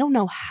 and I don't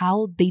know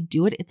how they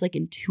do it. It's like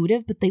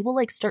intuitive, but they will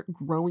like start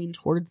growing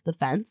towards the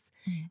fence,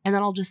 and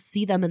then I'll just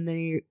see them and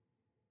they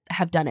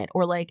have done it.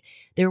 Or like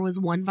there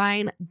was one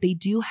vine, they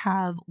do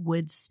have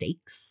wood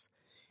stakes.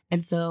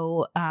 And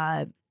so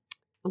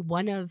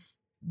one of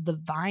the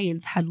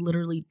vines had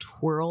literally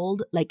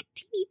twirled like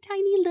teeny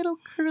tiny little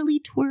curly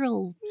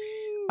twirls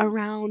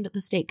around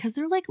the stake because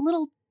they're like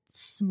little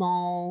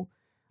small,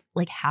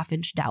 like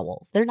 1/2-inch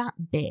dowels. They're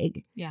not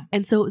big. Yeah.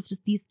 And so it was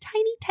just these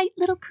tiny, tight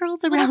little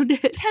curls around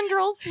it.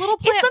 Tendrils, little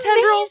plant It's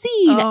tendrils.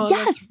 amazing. Oh,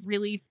 yes. That's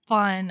really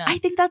fun. I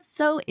think that's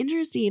so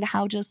interesting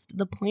how just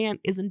the plant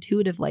is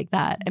intuitive like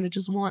that and it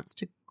just wants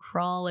to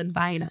crawl and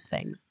vine up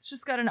things. It's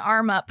just got an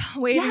arm up,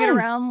 waving it Yes.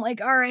 around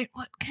like, all right,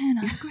 what can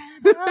I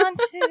grab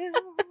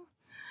onto?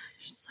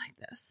 Just like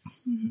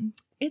this.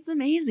 It's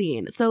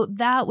amazing. So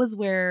that was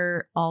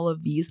where all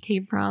of these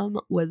came from,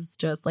 was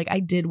just like I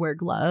did wear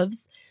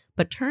gloves,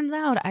 but turns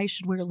out I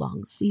should wear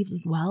long sleeves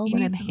as well You when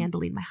need I'm some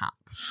handling my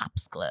hops.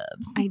 Hops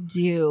gloves. I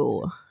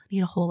do. I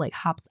need a whole like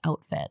hops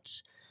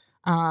outfit.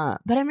 But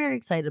I'm very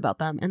excited about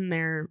them and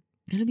they're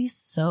going to be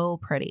so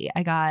pretty.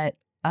 I got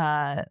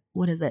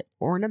what is it?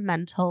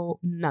 Ornamental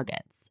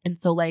nuggets. And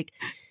so like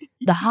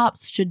the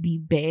hops should be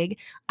big.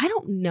 I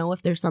don't know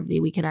if there's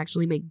something we can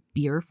actually make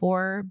beer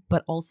for,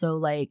 but also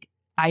like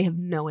I have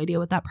no idea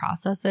what that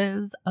process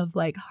is of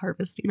like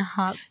harvesting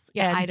hops.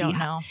 Yeah, and I don't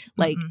know.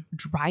 Like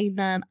drying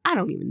them. I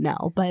don't even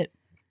know, but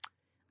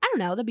I don't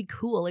know. That'd be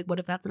cool. Like what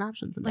if that's an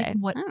option someday? Like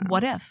what I don't know.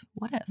 what if?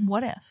 What if?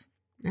 What if?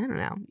 I don't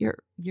know.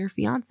 Your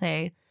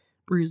fiance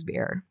brews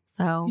beer.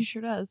 So He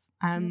sure does.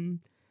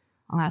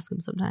 I'll ask him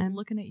sometime. I'm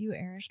looking at you,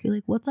 Eric. Just be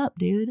like, what's up,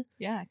 dude?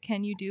 Yeah,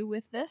 can you do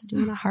with this? Do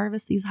you want to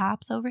harvest these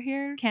hops over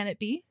here? Can it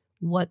be?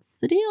 What's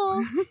the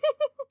deal?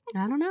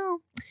 I don't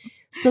know.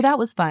 So that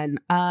was fun.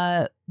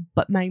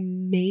 But my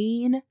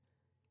main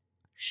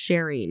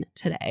sharing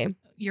today,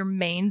 Your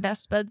main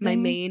best buds? my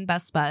main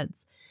best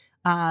buds.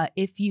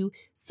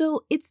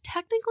 So it's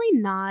technically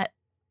not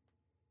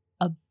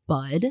a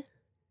bud,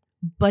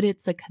 but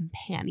it's a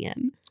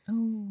companion.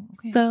 Oh,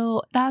 okay.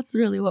 So that's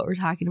really what we're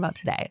talking about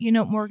today. You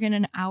know, Morgan,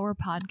 in our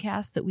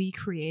podcast that we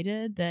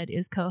created that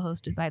is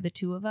co-hosted by the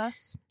two of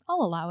us,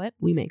 I'll allow it.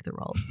 We make the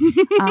rules.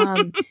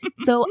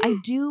 So I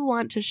do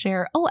want to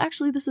share. Oh,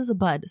 actually, this is a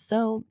bud.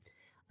 So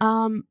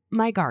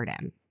my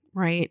garden,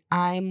 right?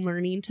 I'm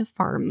learning to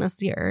farm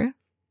this year.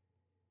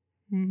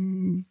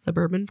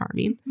 Suburban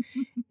farming.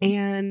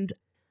 And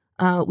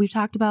we've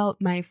talked about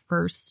my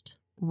first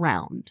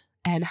round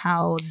and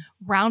how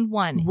Round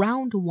one.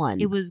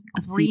 it It was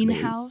of seedlings.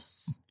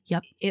 greenhouse.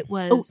 Yep. It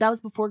was. Oh, that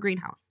was before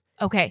greenhouse.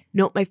 Okay.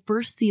 No, my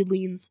first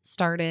seedlings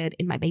started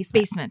in my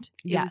basement. Basement.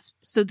 It Yes. was,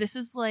 so this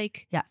is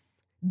like.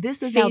 Yes.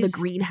 This is now the Phase-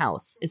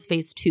 greenhouse is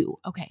phase 2.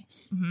 Okay.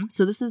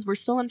 So we're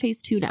still in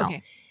phase 2 now.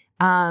 Okay.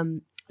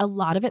 A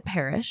lot of it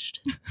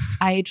perished.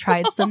 I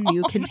tried some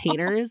new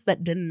containers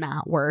that did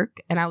not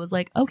work. And I was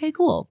like, okay,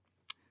 cool.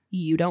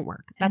 You don't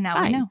work. That's And now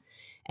fine. I know.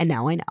 And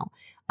now I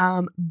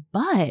know.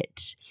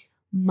 But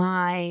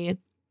my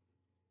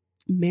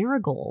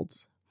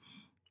marigolds,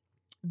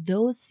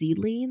 those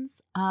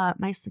seedlings,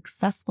 my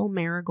successful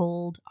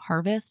marigold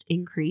harvest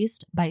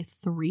increased by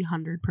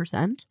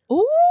 300%.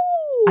 Ooh.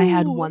 I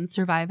had one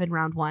survive in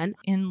round 1.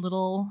 In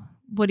little,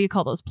 what do you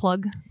call those?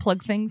 Plug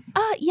things?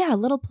 Yeah,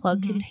 little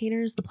plug Mhm.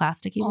 containers, the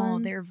plasticky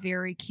ones. Oh, they're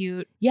very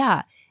cute.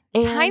 Yeah.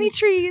 And Tiny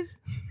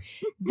trees.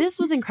 this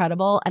was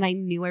incredible. And I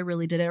knew I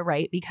really did it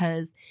right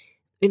because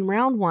in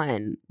round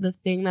 1, the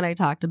thing that I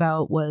talked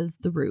about was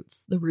the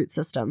roots. The root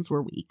systems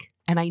were weak.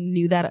 And I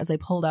knew that as I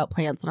pulled out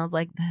plants and I was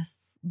like,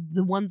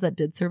 the ones that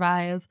did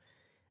survive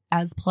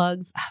as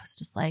plugs, I was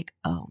just like,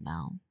 oh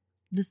no,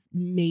 this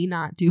may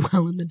not do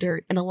well in the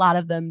dirt. And a lot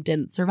of them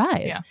didn't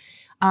survive. Yeah.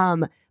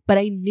 But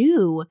I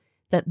knew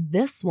that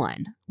this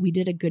one, we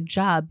did a good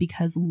job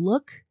because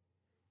look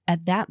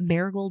at that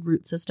marigold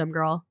root system,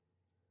 girl.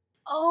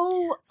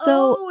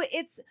 So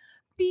it's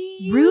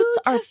beautiful. Roots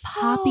are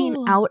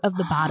popping out of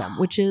the bottom,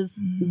 which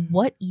is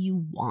what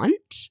you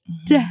want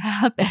to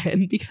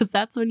happen because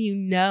that's when you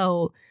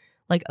know,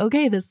 like,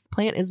 okay, this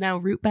plant is now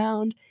root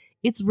bound.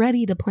 It's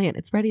ready to plant.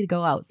 It's ready to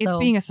go out. So It's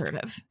being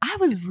assertive. I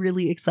was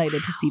really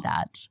excited to see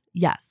that.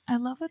 Yes. I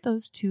love it.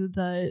 Those two,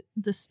 the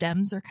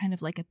stems are kind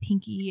of like a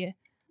pinky,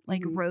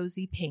 like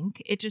rosy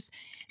pink. It just,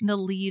 and the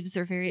leaves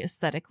are very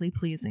aesthetically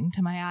pleasing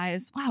to my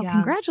eyes. Wow. Yeah.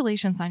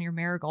 Congratulations on your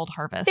marigold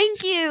harvest.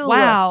 Thank you.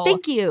 Wow.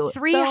 Thank you.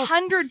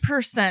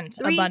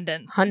 300%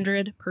 abundance.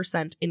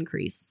 100%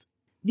 increase.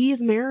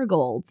 These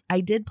marigolds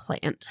I did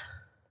plant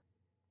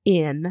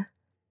in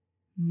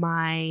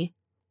my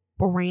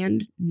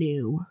brand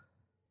new,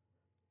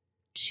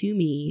 to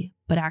me,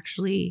 but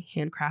actually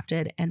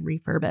handcrafted and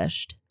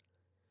refurbished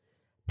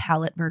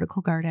pallet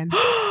vertical garden.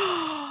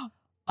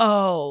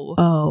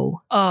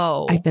 Oh.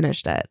 I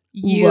finished it.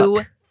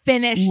 You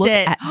finished Look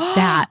it. at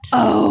that.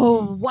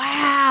 Oh,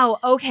 wow.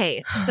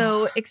 Okay.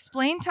 So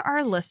explain to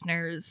our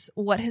listeners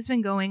what has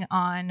been going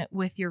on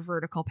with your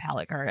vertical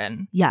pallet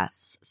garden.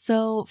 Yes.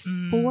 So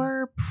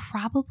for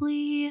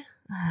probably,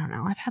 I don't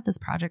know, I've had this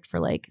project for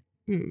like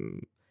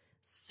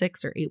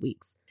 6 or 8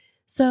 weeks.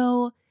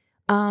 So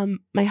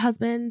my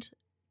husband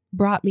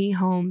brought me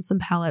home some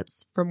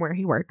pallets from where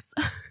he works.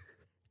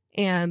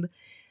 And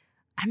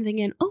I'm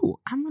thinking, oh,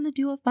 I'm going to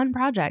do a fun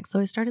project. So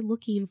I started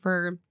looking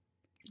for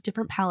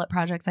different pallet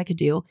projects I could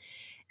do.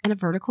 And a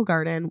vertical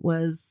garden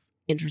was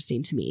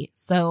interesting to me.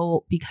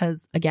 So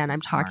because, again, So I'm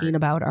smart. talking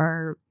about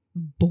our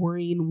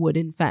boring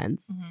wooden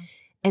fence.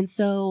 And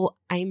so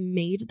I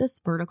made this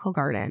vertical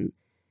garden.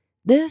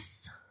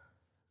 This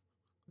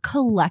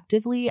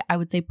collectively, I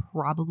would say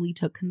probably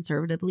took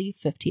conservatively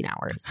 15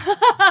 hours.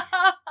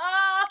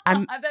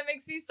 That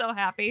makes me so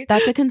happy.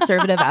 That's a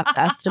conservative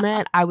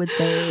estimate. I would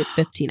say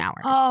 15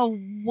 hours. Oh,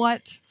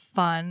 what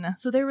fun.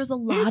 So there was a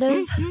lot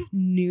of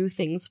new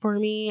things for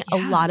me.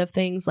 Yeah. A lot of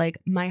things, like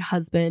my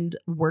husband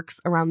works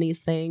around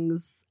these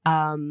things.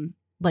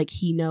 Like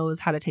he knows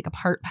how to take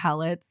apart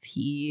pallets.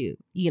 He,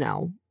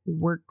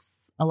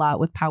 works a lot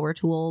with power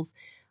tools.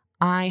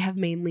 I have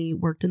mainly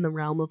worked in the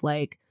realm of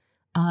like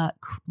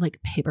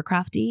paper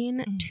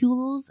crafting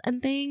tools and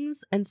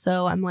things. And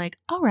so I'm like,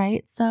 all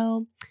right,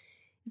 so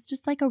it's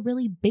just like a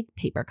really big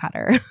paper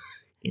cutter.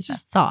 It's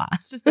just saw.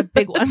 It's just a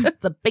big one.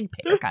 It's a big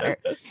paper cutter.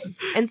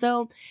 And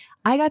so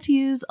I got to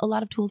use a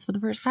lot of tools for the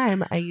first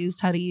time. I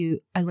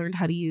learned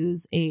how to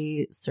use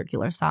a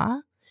circular saw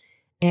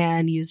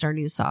and used our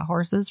new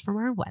sawhorses from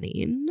our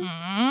wedding.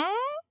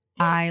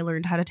 I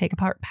learned how to take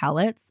apart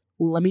pallets.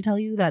 Let me tell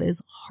you, that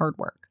is hard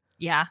work.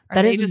 Yeah.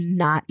 That is just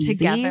not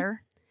easy.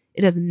 Together.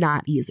 It is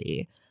not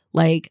easy.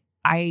 Like,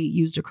 I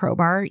used a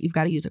crowbar. You've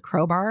got to use a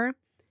crowbar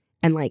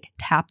and like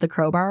tap the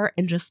crowbar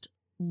and just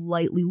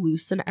lightly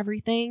loosen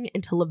everything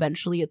until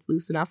eventually it's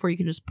loose enough where you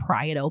can just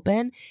pry it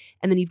open.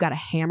 And then you've got to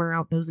hammer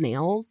out those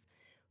nails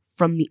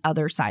from the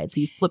other side.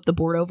 So you flip the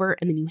board over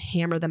and then you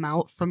hammer them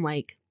out from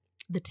like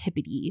the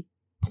tippity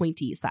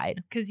pointy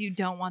side. Because you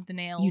don't want the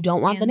nails. You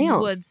don't want the in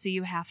nails. wood, so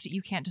you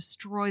can't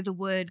destroy the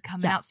wood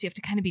coming out. Yes. So you have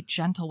to kind of be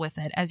gentle with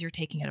it as you're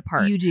taking it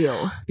apart. You do.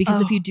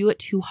 Because if you do it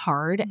too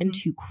hard and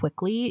too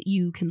quickly,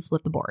 you can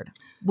split the board,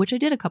 which I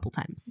did a couple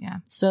times. Yeah.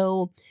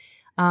 So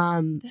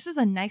this is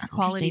a nice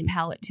quality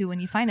palette too.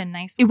 When you find a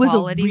nice it was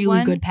quality a really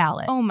one, good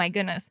palette. Oh my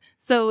goodness.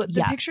 So the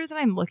Yes. picture that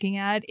I'm looking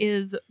at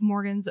is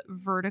Morgan's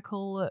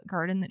vertical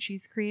garden that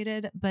she's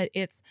created, but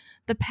it's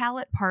the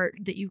palette part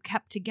that you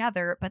kept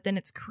together, but then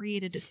it's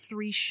created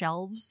 3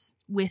 shelves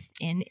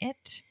within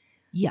it.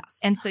 Yes.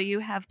 And so you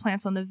have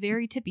plants on the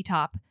very tippy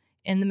top,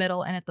 in the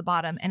middle, and at the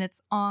bottom, and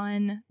it's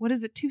on, what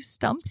is it, 2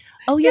 stumps?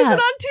 Oh yeah. Is it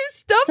on 2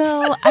 stumps?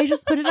 So I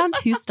just put it on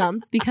 2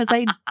 stumps because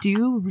I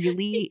do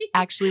really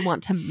actually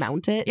want to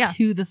mount it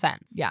to the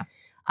fence. Yeah.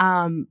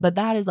 But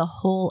that is a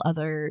whole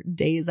other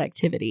day's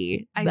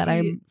activity that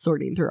I'm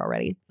sorting through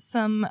already.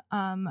 Some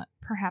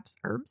perhaps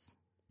herbs.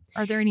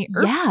 Are there any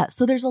herbs? Yeah.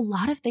 So there's a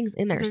lot of things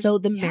in there. So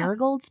the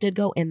marigolds did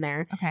go in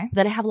there. Okay. But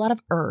then I have a lot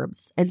of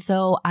herbs. And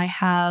so I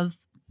have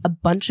a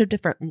bunch of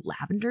different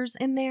lavenders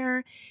in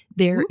there.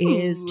 There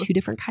is 2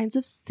 different kinds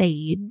of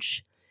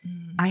sage.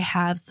 I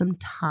have some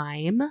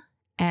thyme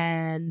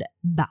and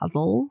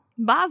basil.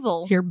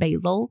 Basil.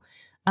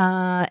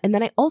 And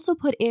then I also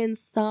put in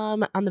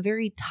some on the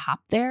very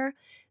top there.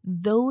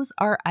 Those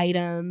are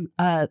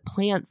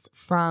plants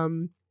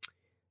from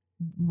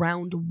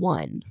round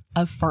 1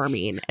 of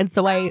farming. And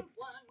so I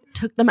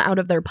took them out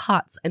of their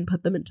pots and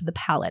put them into the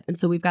palette. And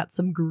so we've got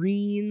some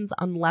greens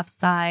on the left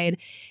side,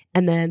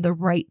 and then the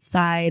right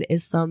side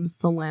is some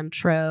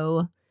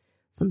cilantro,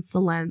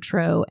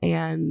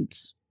 and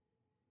is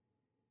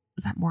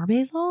that more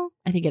basil?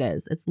 I think it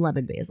is. It's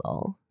lemon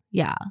basil.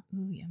 Yeah.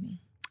 Ooh, yummy.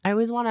 I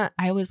always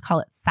call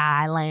it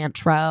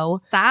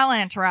cilantro.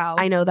 Cilantro.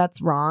 I know that's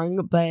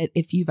wrong, but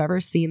if you've ever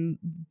seen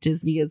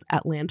Disney's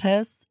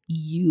Atlantis,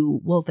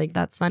 you will think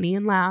that's funny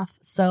and laugh.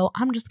 So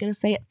I'm just going to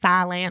say it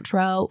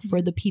cilantro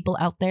for the people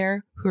out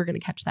there who are going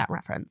to catch that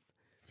reference.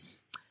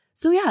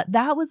 So yeah,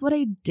 that was what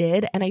I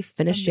did, and I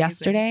finished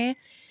yesterday.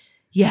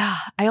 Yeah.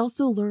 I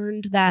also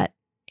learned that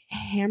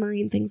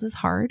hammering things is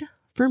hard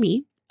for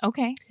me.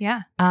 Okay.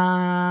 Yeah.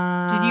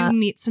 Did you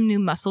meet some new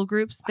muscle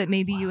groups that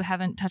maybe you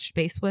haven't touched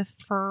base with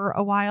for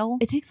a while?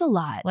 It takes a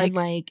lot.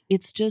 Like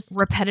it's just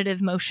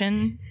repetitive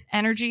motion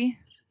energy.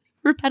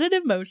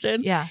 Repetitive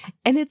motion. Yeah.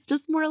 And it's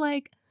just more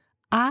like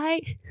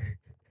I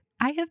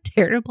have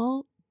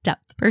terrible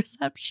depth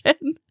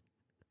perception.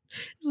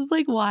 This is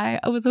like why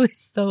I was always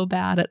so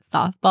bad at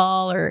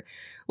softball, or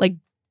like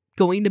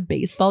going to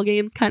baseball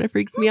games kind of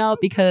freaks me out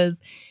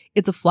because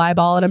it's a fly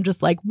ball and I'm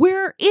just like,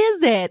 where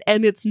is it?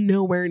 And it's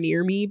nowhere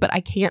near me, but I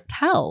can't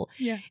tell.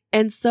 Yeah.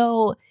 And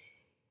so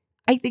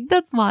I think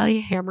that's why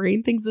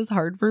hammering things is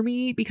hard for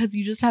me, because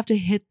you just have to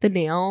hit the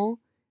nail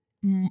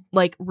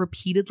like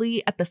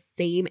repeatedly at the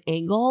same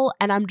angle.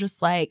 And I'm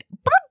just like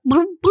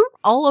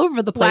all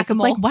over the place.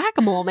 Whack-a-mole. It's like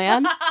whack-a-mole,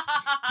 man.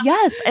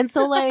 Yes. And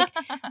so like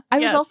I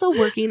was also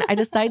working. I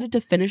decided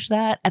to finish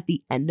that at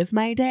the end of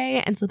my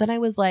day. And so then I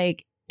was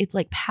like, it's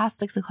like past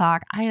 6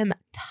 o'clock. I am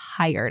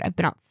tired. I've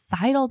been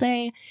outside all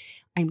day.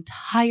 I'm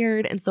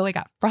tired. And so I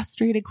got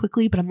frustrated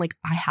quickly, but I'm like,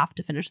 I have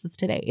to finish this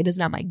today. It is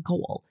now my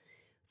goal.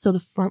 So the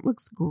front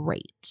looks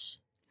great.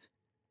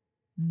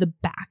 The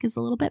back is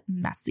a little bit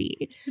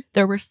messy.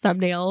 There were some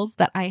nails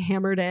that I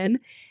hammered in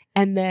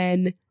and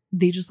then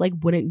they just like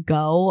wouldn't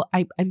go.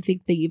 I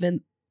think they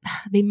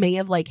may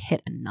have like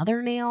hit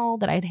another nail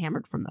that I had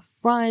hammered from the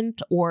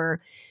front or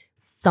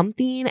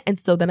something. And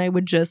so then I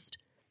would just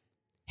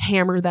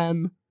hammer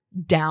them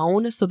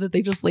down so that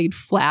they just laid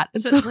flat.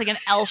 And so it's like an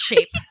L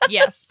shape.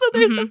 Yes. So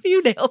there's a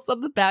few nails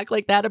on the back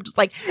like that. I'm just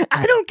like,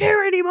 I don't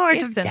care anymore.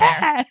 It's just in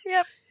there.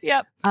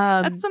 Yep.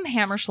 That's some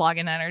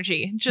Hammerschlagen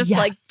energy. Just yes.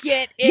 like,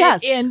 get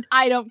it in.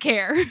 I don't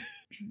care.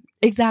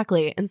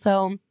 Exactly. And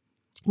so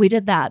we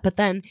did that, but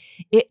then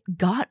it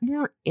got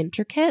more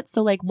intricate.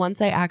 So like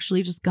once I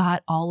actually just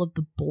got all of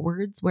the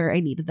boards where I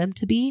needed them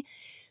to be.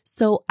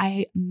 So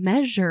I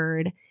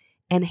measured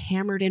and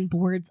hammered in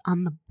boards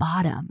on the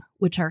bottom,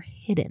 which are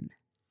hidden,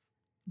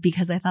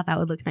 because I thought that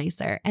would look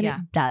nicer. And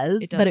it does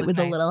but it was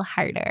nice. A little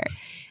harder.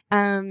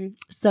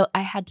 So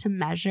I had to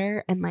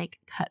measure and like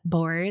cut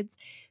boards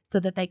so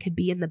that they could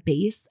be in the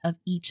base of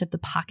each of the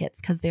pockets,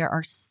 because there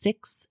are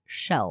 6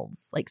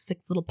 shelves, like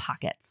 6 little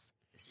pockets.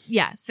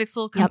 Yeah, 6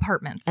 little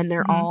compartments. And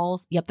they're all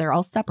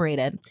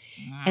separated.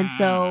 And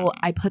so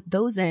I put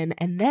those in,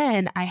 and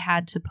then I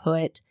had to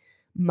put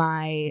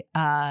my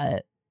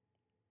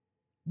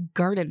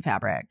garden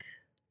fabric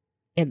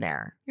in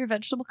there. Your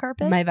vegetable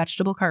carpet? My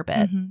vegetable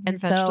carpet. And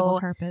so vegetable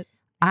carpet.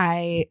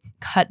 I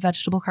cut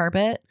vegetable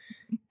carpet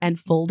and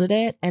folded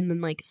it and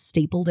then like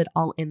stapled it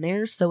all in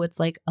there. So it's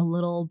like a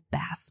little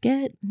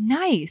basket.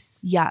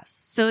 Nice. Yes.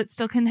 So it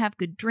still can have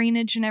good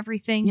drainage and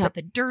everything, but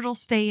the dirt will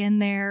stay in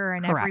there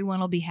and everyone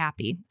will be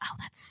happy. Oh,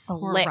 that's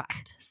slick.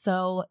 Correct.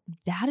 So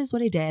that is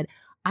what I did.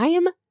 I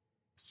am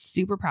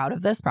super proud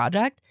of this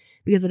project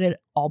because I did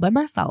it all by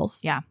myself.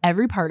 Yeah.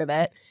 Every part of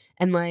it.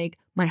 And like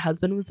my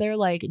husband was there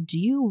like, do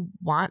you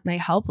want my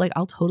help? Like,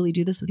 I'll totally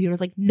do this with you. And I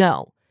was like,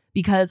 no.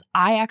 Because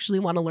I actually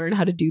want to learn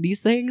how to do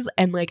these things.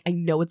 And like, I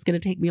know it's going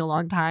to take me a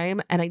long time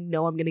and I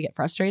know I'm going to get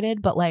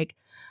frustrated, but like,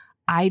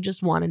 I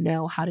just want to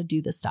know how to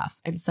do this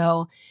stuff. And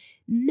so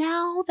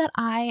now that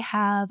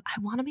I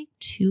want to make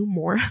 2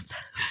 more of them.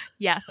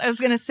 Yes. I was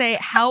going to say,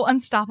 how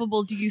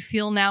unstoppable do you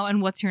feel now?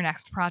 And what's your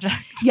next project?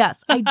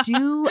 Yes, I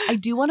do. I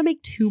do want to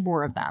make 2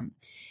 more of them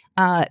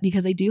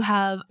because I do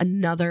have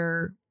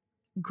another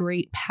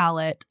great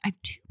palette. I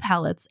have 2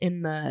 palettes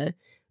in the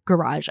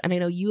garage, and I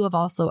know you have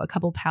also a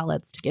couple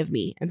palettes to give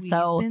me, and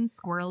so we've been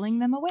squirreling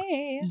them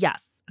away.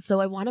 Yes, so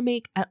I want to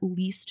make at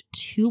least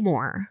 2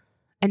 more.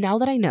 And now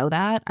that I know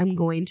that, I'm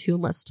going to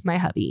enlist my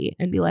hubby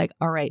and be like,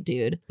 all right,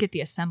 dude, get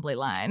the assembly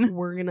line.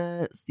 We're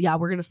gonna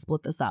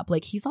split this up.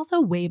 Like, he's also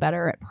way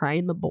better at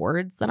prying the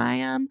boards than I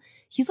am.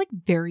 He's like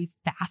very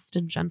fast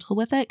and gentle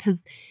with it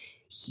because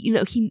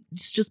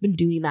he's just been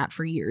doing that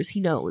for years. He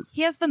knows.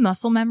 He has the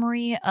muscle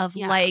memory of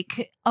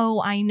like,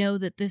 oh, I know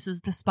that this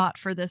is the spot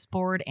for this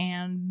board.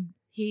 And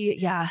he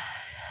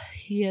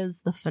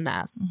is the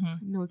finesse.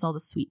 He knows all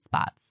the sweet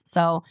spots.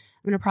 So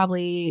I'm going to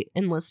probably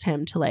enlist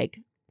him to like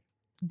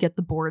get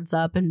the boards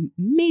up and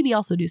maybe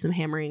also do some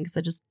hammering because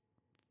I just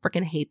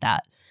freaking hate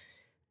that.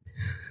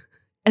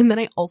 And then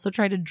I also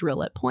try to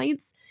drill at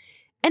points.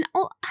 And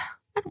I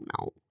don't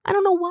know. I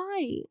don't know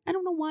why. I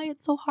don't know why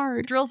it's so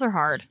hard. Drills are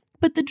hard.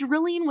 But the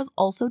drilling was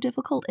also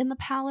difficult in the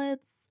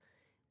palettes,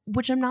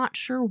 which I'm not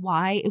sure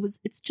why.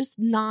 It's just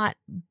not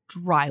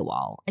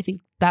drywall. I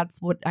think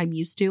that's what I'm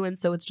used to. And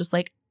so it's just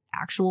like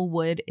actual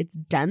wood. It's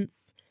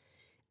dense.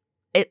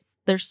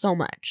 There's so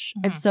much.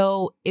 And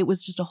so it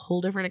was just a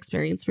whole different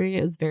experience for me.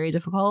 It was very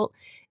difficult.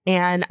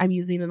 And I'm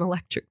using an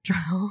electric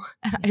drill.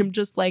 And I'm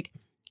just like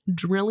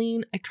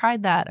drilling. I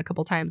tried that a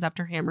couple times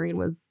after hammering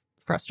was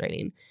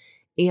frustrating.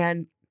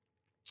 And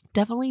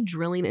definitely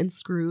drilling in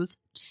screws,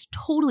 just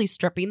totally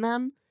stripping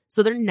them.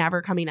 So they're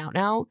never coming out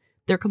now.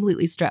 They're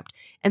completely stripped.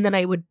 And then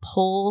I would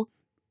pull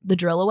the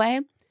drill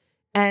away.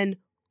 And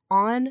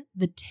on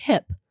the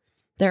tip,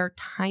 there are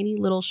tiny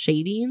little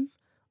shavings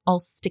all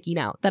sticking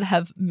out that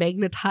have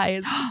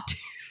magnetized to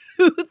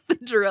the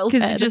drill head.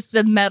 Because just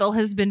the metal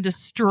has been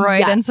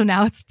destroyed. And so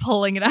now it's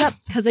pulling it up.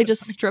 Because I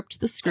just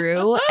stripped the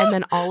screw and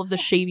then all of the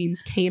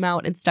shavings came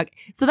out and stuck.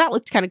 So that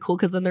looked kind of cool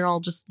because then they're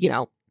all just,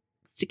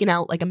 sticking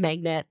out like a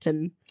magnet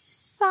and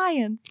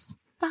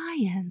science.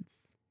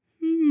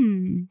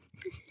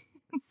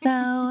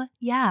 So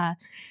yeah,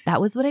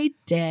 that was what I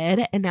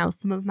did. And now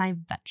some of my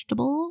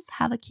vegetables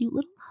have a cute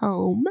little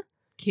home.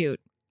 Cute.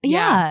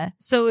 Yeah.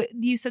 So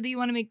you said that you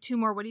want to make 2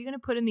 more. What are you going to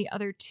put in the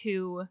other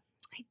 2?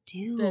 I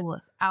do.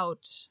 That's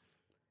out.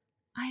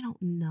 I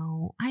don't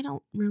know. I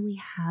don't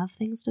really have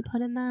things to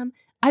put in them.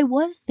 I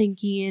was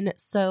thinking,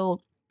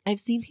 so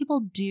I've seen people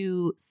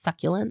do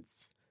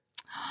succulents.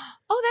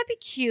 Oh, that'd be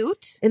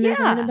cute. In their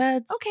garden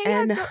beds. Okay,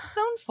 and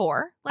zone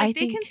 4. Like,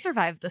 they can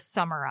survive the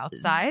summer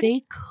outside.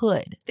 They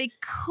could. It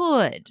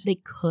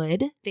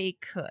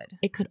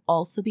could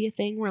also be a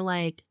thing where,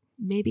 like,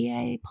 maybe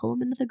I pull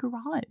them into the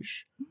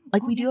garage.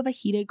 Like, we do have a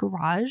heated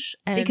garage.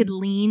 And they could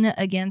lean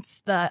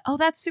against the... Oh,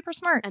 that's super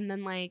smart. And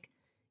then, like,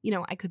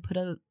 I could put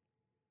a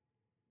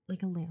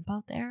lamp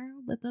out there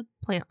with a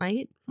plant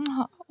light.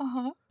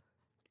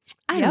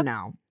 I don't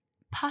know.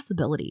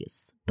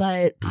 Possibilities,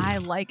 but I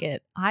like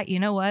it. You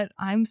know what?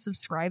 I'm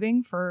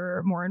subscribing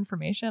for more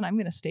information. I'm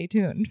going to stay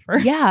tuned for.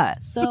 Yeah.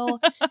 So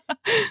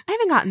I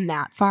haven't gotten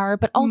that far,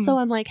 but also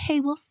I'm like, hey,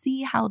 we'll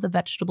see how the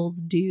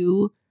vegetables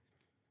do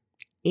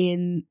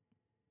in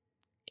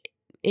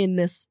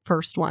this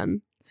first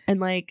one. And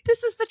like,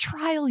 this is the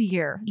trial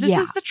year. This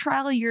is the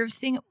trial year of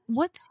seeing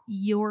what's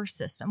your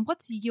system.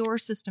 What's your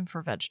system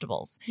for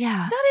vegetables? yeah.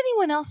 It's not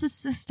anyone else's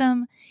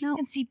system. No. You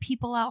can see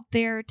people out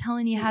there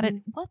telling you how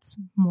to. What's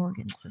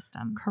Morgan's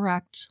system?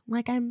 Correct.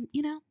 Like I'm,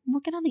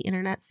 looking on the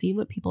internet, seeing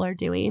what people are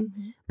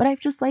doing. But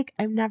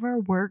I've never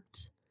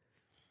worked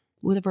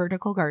with a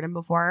vertical garden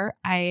before.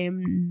 I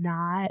am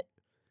not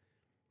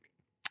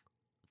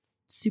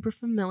super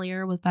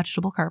familiar with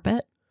vegetable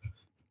carpet.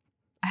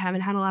 I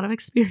haven't had a lot of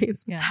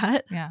experience with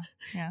that. Yeah.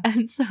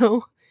 And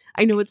so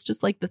I know it's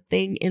just like the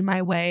thing in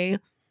my way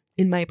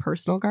in my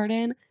personal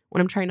garden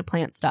when I'm trying to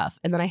plant stuff.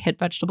 And then I hit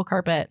vegetable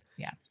carpet.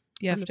 Yeah.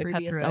 You have to cut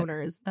previous through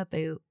owners that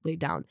they laid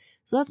down.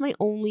 So that's my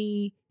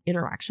only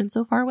interaction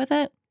so far with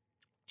it.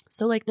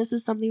 So like this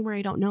is something where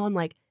I don't know. I'm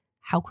like,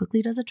 how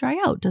quickly does it dry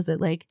out? Does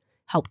it like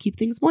help keep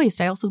things moist?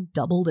 I also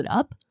doubled it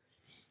up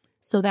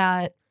so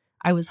that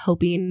I was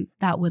hoping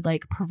that would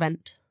like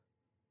prevent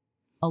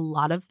a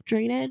lot of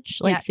drainage,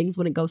 like things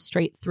wouldn't go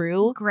straight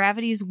through.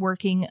 Gravity's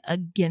working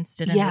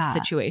against it in this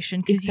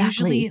situation because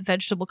usually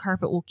vegetable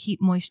carpet will keep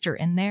moisture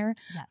in there.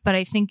 Yes. But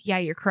I think,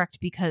 you're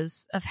correct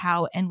because of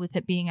how, and with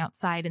it being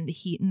outside and the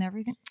heat and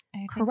everything.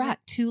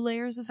 Correct. 2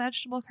 layers of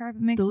vegetable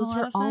carpet makes a lot of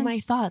sense. Those were all my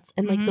thoughts.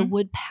 And like the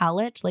wood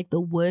pellet, like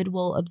the wood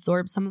will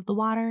absorb some of the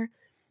water.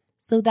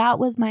 So that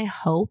was my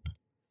hope.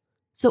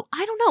 So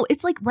I don't know.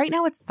 It's like right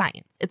now it's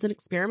science. It's an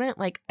experiment.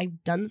 Like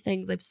I've done the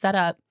things I've set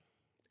up.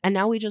 And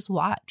now we just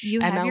watch.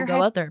 And I'll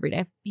go out there every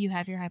day. You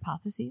have your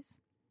hypotheses.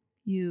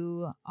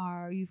 You've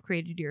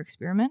created your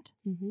experiment.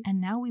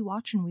 And now we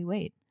watch and we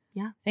wait.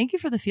 Yeah. Thank you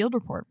for the field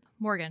report.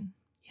 Morgan.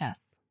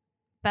 Yes.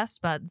 Best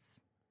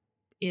Buds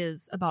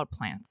is about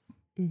plants.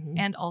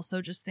 And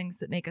also just things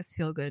that make us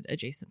feel good.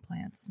 Adjacent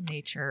plants,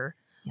 nature.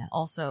 Yes.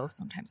 Also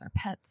sometimes our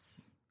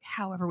pets.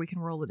 However we can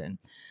roll it in.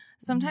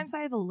 Sometimes I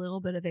have a little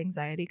bit of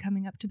anxiety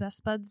coming up to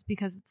Best Buds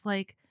because it's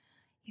like,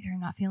 either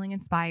I'm not feeling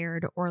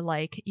inspired or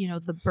like,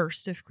 the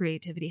burst of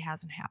creativity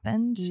hasn't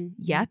happened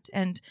yet.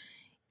 And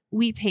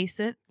we pace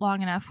it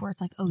long enough where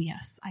it's like, oh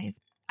yes,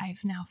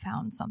 I've now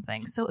found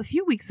something. So a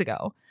few weeks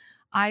ago,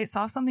 I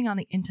saw something on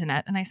the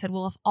internet and I said,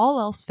 well, if all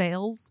else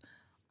fails,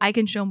 I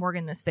can show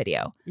Morgan this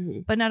video.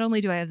 But not only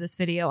do I have this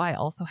video, I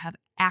also have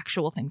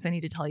actual things I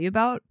need to tell you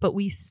about, but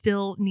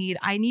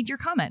I need your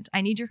comment. I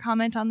need your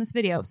comment on this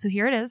video. So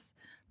here it is.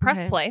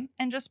 Press play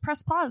and just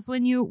press pause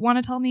when you want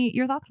to tell me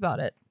your thoughts about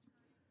it.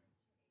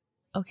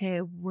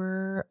 Okay,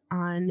 we're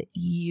on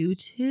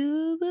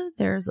YouTube.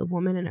 There's a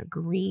woman in a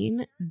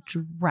green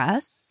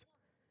dress.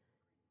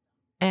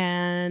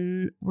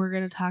 And we're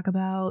going to talk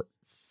about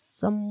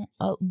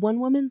one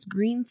woman's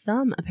green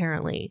thumb,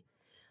 apparently.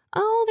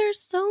 Oh,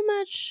 there's so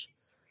much.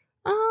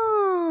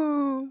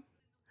 Oh.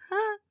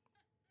 Huh.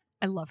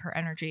 I love her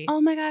energy.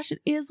 Oh my gosh,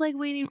 it is like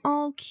waiting.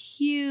 Oh,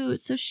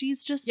 cute. So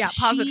she's just... Yeah,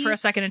 pause it for a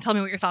second and tell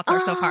me what your thoughts are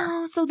so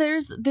far. So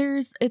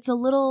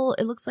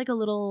it looks like a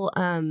little...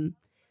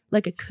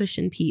 like a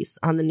cushion piece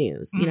on the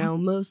news.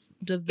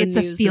 Most of the news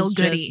is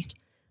just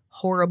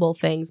horrible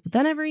things. But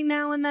then every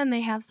now and then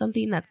they have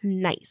something that's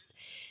nice.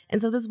 And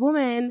so this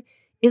woman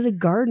is a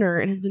gardener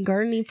and has been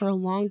gardening for a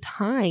long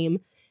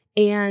time.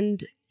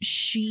 And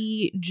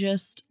she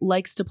just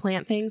likes to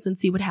plant things and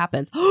see what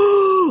happens.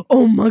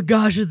 Oh my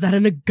gosh, is that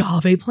an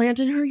agave plant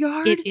in her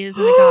yard? It is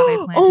an agave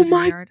plant in her yard. Oh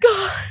my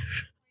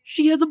gosh.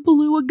 She has a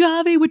blue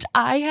agave, which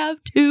I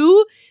have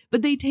too.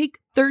 But they take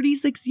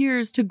 36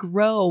 years to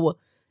grow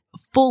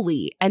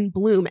fully and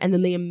bloom, and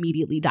then they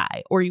immediately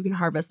die, or you can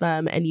harvest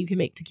them and you can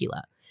make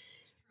tequila.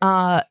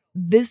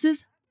 This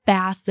is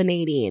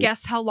fascinating.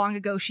 Guess how long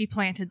ago she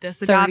planted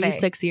this agave?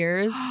 36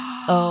 years.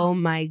 Oh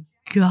my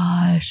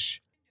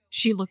gosh.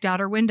 She looked out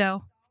her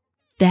window.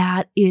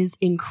 That is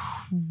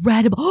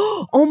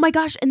incredible. Oh my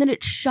gosh. And then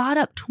it shot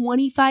up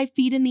 25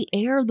 feet in the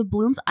air, the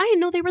blooms. I didn't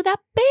know they were that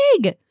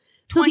big.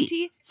 So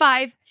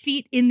 25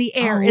 feet in the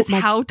air is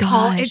how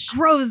tall it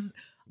grows.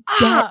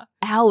 Get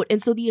out.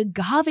 And so the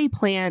agave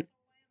plant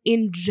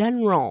in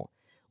general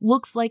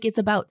looks like it's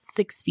about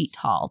 6 feet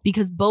tall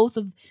because both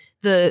of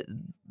the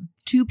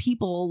two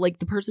people, like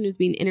the person who's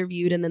being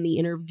interviewed and then the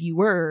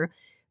interviewer,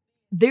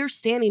 they're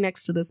standing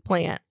next to this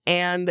plant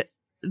and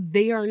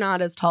they are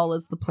not as tall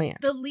as the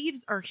plant. The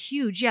leaves are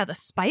huge. Yeah, the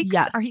spikes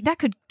that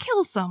could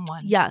kill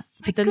someone.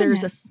 Yes. But then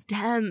there's a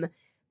stem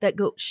that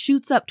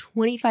shoots up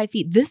 25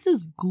 feet. This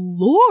is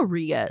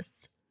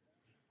glorious.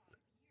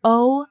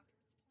 Oh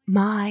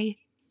my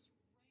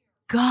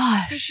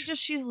gosh. So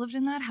she's lived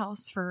in that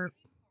house for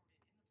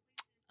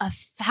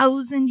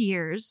 1,000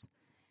 years,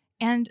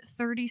 and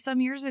 30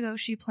 some years ago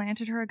she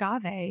planted her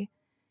agave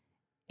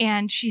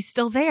and she's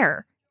still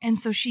there. And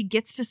so she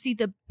gets to see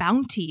the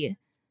bounty.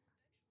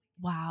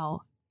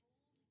 Wow.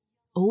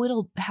 Oh,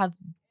 it'll have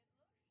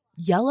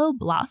yellow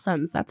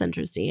blossoms. That's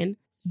interesting.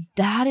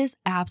 That is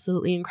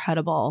absolutely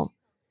incredible.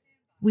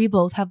 We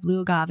both have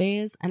blue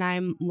agaves and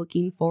I'm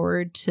looking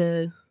forward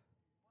to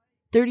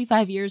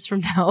 35 years from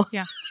now.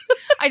 Yeah.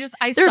 I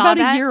They're saw about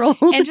that. a year old.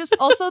 And just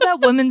also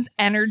that woman's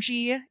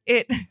energy.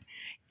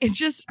 It's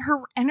just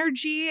her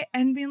energy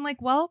and being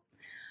like, well,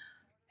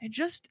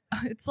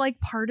 it's like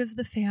part of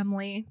the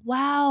family.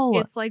 Wow.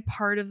 It's like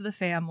part of the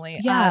family.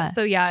 Yeah.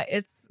 So yeah,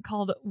 it's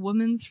called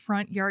Woman's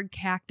Front Yard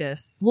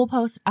Cactus. I'll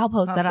post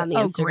that on the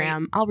Instagram.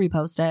 Great. I'll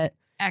repost it.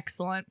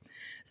 Excellent.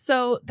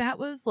 So that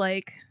was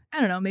like, I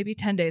don't know, maybe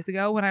 10 days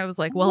ago when I was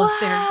like, well, if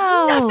there's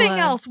nothing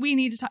else, we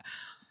need to talk.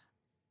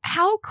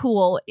 How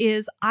cool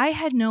is, I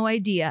had no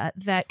idea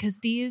that, because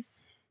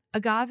these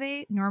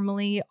agave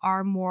normally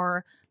are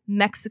more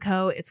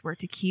Mexico. It's where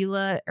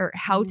tequila, or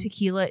how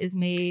tequila is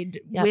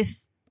made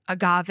with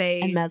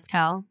agave. And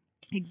mezcal.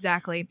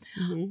 Exactly.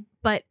 Mm-hmm.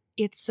 But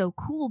it's so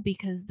cool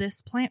because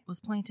this plant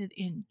was planted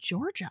in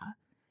Georgia.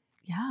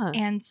 Yeah.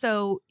 And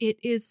so it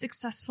is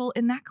successful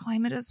in that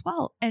climate as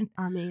well. And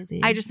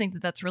amazing. I just think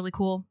that that's really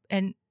cool.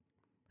 And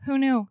who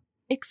knew?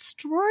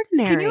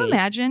 Extraordinary. Can you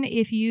imagine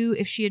if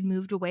she had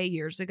moved away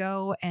years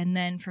ago and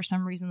then for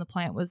some reason the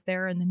plant was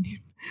there and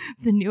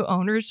the new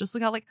owners just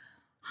look out like,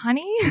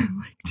 honey,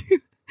 like,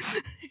 dude,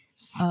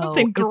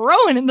 something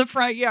growing in the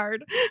front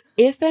yard.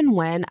 If and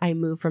when I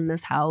move from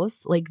this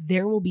house, like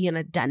there will be an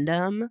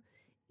addendum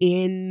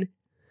in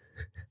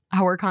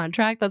our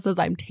contract that says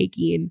I'm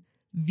taking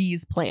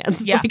these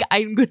plants. Yeah. Like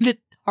I'm going to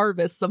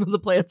harvest some of the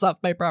plants off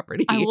my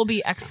property. I will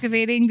be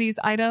excavating these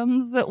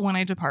items when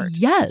I depart.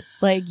 Yes.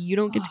 Like you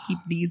don't get to keep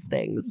these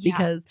things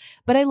because,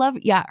 but I love,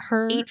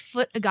 her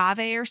 8-foot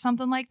agave or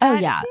something like that. Oh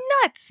yeah. It's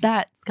nuts.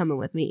 That's coming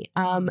with me.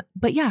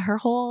 But yeah, her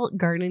whole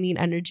gardening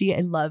energy,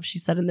 I love. She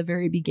said in the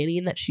very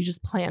beginning that she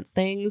just plants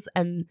things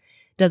and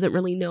doesn't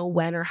really know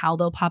when or how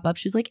they'll pop up.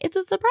 She's like, it's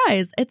a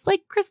surprise. It's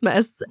like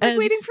Christmas. It's like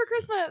waiting for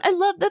Christmas. I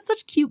love that's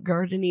such cute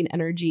gardening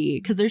energy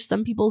because there's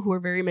some people who are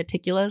very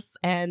meticulous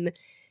and,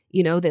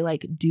 they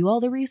like do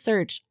all the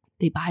research.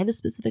 They buy the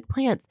specific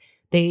plants.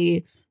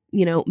 They,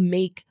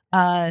 make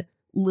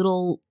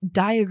little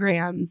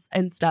diagrams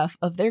and stuff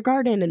of their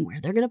garden and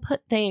where they're going to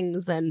put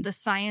things and the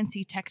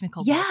sciencey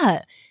technical yeah,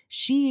 bits.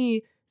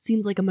 She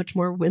seems like a much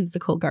more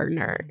whimsical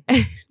gardener.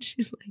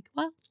 She's like,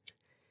 well,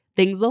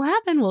 things will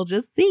happen. We'll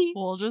just see.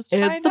 We'll just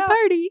find out. It's a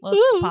party. Let's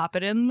Ooh. pop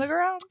it in the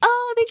ground.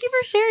 Oh, thank you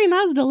for sharing.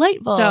 That was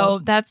delightful. So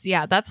that's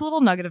a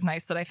little nugget of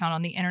nice that I found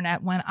on the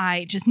internet when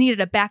I just needed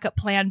a backup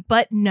plan.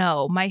 But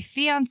no, my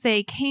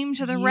fiance came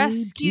to the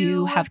rescue.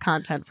 You have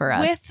content for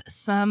us. With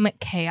some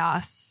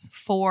chaos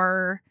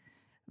for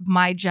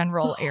my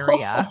general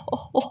area.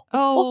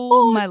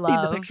 My love. See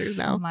the pictures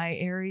now. My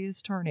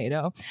Aries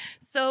tornado.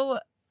 So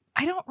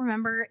I don't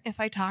remember if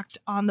I talked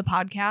on the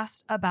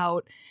podcast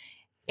about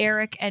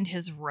Eric and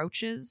his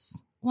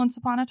roaches once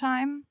upon a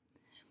time,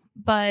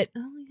 but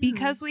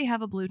because we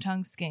have a blue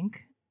tongue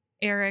skink,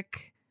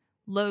 Eric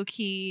low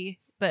key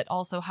but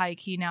also high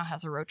key now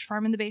has a roach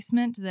farm in the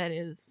basement that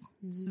is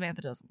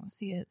Samantha doesn't want to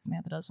see it.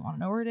 Samantha doesn't want to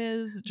know where it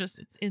is.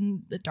 It's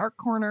in the dark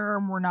corner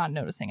and we're not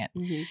noticing it.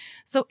 Mm-hmm.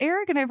 So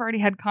Eric and I have already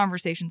had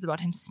conversations about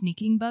him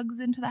sneaking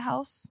bugs into the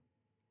house.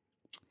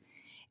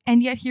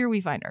 And yet here we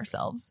find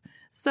ourselves.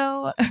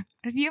 So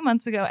a few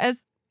months ago,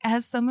 as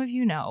some of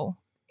you know,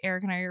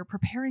 Eric and I are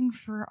preparing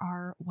for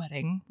our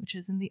wedding, which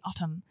is in the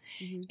autumn.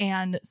 Mm-hmm.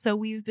 And so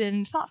we've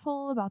been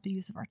thoughtful about the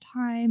use of our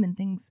time and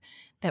things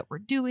that we're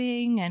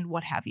doing and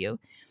what have you.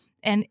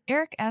 And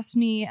Eric asked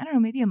me, I don't know,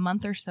 maybe a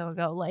month or so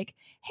ago, like,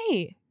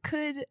 hey,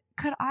 could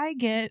I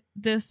get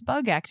this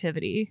bug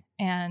activity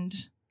and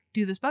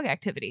do this bug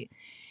activity?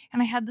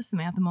 And I had the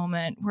Samantha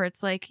moment where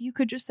it's like, you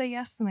could just say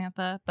yes,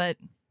 Samantha, but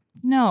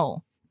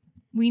no,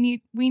 we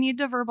need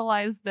to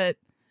verbalize that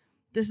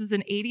this is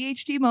an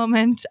ADHD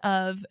moment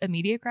of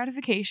immediate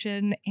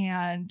gratification,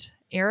 and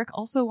Eric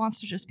also wants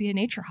to just be a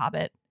nature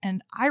hobbit,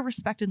 and I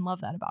respect and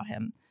love that about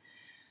him.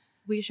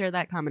 We share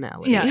that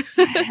commonality. Yes,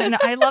 and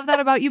I love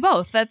that about you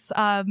both. That's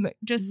I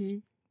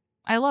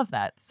love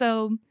that.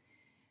 So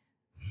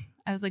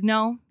I was like,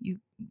 no,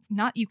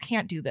 you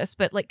can't do this,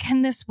 but like,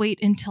 can this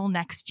wait until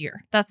next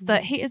year? That's the,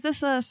 hey, is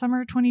this a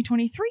summer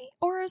 2023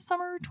 or a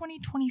summer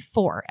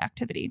 2024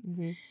 activity?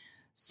 Mm-hmm.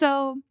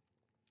 So,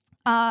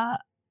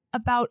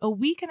 about a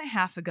week and a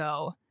half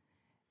ago,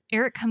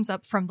 Eric comes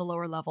up from the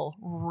lower level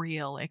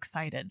real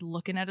excited,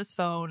 looking at his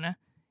phone.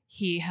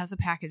 He has a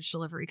package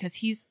delivery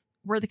because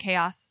we're the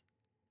chaos.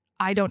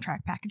 I don't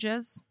track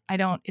packages.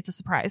 It's a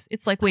surprise.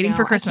 It's like waiting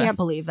for Christmas. I can't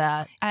believe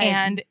that.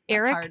 And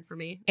Eric, hard for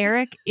me.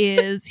 Eric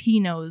he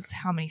knows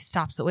how many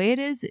stops away it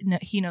is.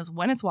 He knows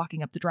when it's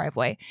walking up the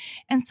driveway.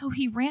 And so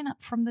he ran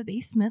up from the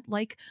basement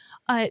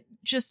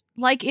just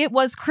like it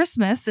was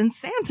Christmas and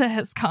Santa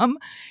has come,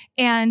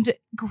 and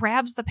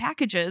grabs the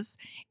packages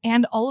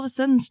and all of a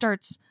sudden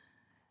starts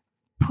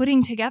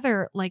putting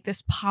together like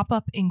this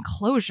pop-up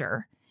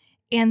enclosure.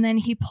 And then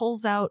he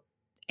pulls out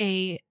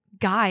a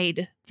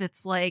guide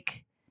that's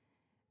like,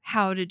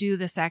 how to do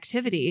this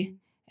activity.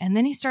 And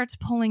then he starts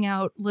pulling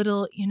out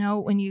little,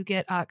 when you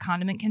get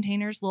condiment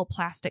containers, little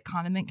plastic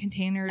condiment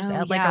containers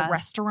at like a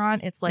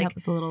restaurant, it's like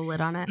with a little lid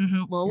on it.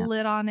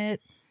 Lid on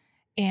it.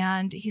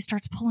 And he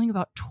starts pulling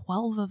about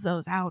 12 of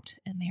those out,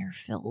 and they are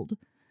filled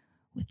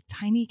with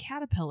tiny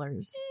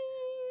caterpillars.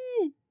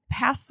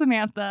 Past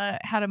Samantha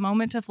had a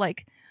moment of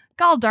like,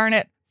 God darn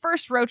it,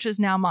 first roaches,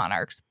 now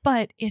monarchs.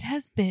 But it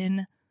has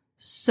been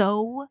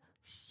so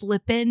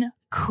flippin'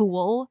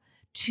 cool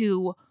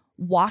to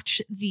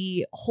watch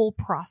the whole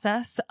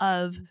process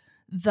of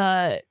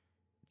the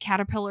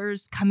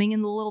caterpillars coming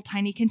in the little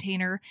tiny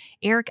container,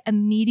 Eric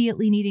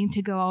immediately needing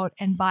to go out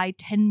and buy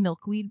 10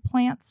 milkweed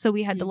plants. So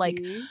we had to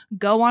like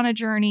go on a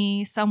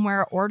journey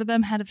somewhere, order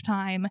them ahead of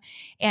time.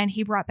 And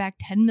he brought back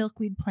 10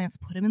 milkweed plants,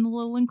 put them in the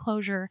little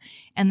enclosure,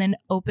 and then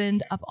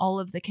opened up all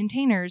of the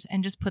containers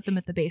and just put them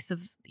at the base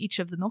of each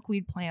of the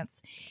milkweed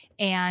plants.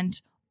 And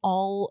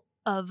all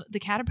of the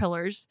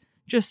caterpillars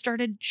just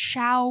started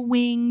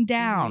chowing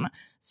down.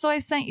 So I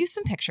sent you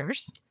some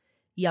pictures.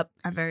 Yep,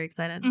 I'm very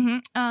excited.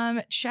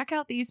 Check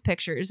out these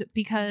pictures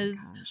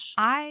because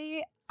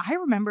I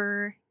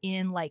remember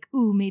in like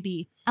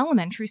maybe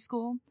elementary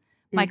school,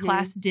 my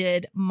class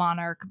did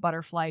monarch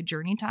butterfly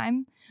journey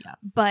time.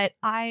 Yes, but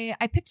I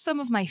picked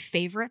some of my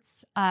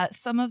favorites.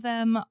 Some of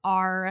them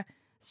are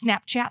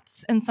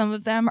Snapchats, and some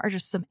of them are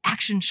just some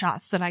action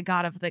shots that I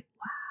got of the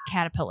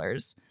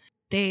caterpillars.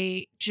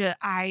 I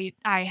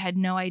had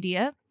no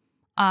idea.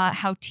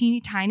 How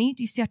teeny tiny.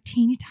 Do you see how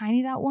teeny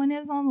tiny that one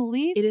is on the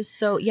leaf? It is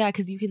so,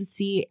 because you can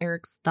see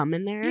Eric's thumb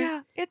in there.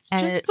 Yeah, it's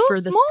and just so for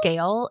small. the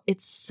scale,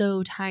 it's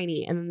so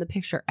tiny. And then the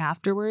picture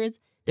afterwards,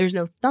 there's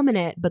no thumb in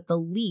it, but the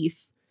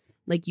leaf,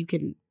 like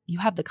you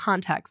have the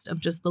context of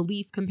just the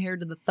leaf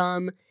compared to the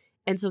thumb.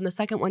 And so in the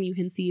second one, you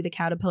can see the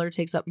caterpillar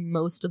takes up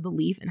most of the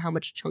leaf and how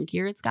much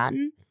chunkier it's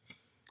gotten.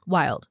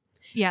 Wild.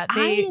 Yeah,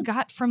 they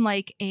got from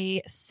like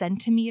a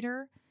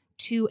centimeter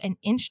to an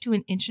inch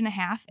and a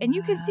half. And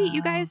you can see,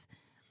 you guys,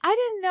 I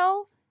didn't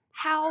know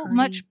how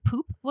much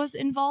poop was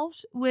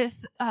involved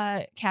with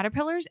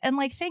caterpillars. And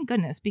like, thank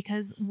goodness,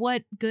 because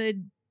what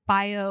good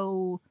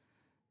bio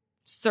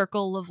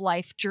circle of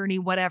life journey,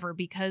 whatever,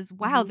 because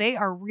wow, they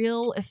are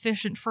real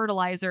efficient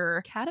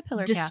fertilizer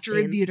caterpillar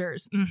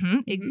distributors.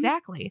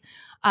 Exactly.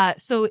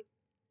 So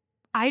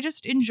I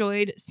just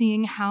enjoyed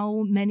seeing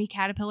how many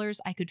caterpillars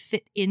I could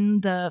fit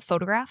in the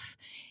photograph.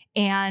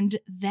 And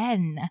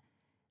then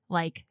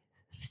like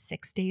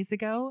 6 days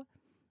ago,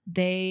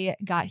 they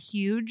got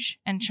huge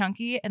and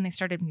chunky and they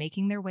started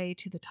making their way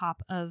to the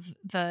top of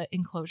the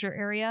enclosure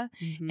area.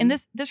 And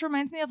this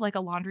reminds me of like a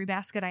laundry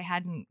basket I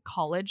had in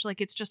college. Like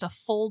it's just a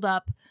fold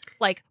up,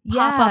 like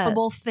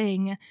pop-upable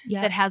thing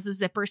that has a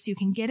zipper so you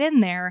can get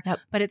in there,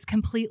 but it's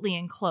completely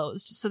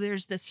enclosed. So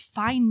there's this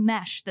fine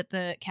mesh that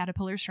the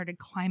caterpillars started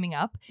climbing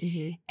up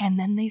and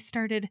then they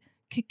started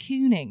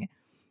cocooning.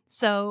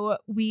 So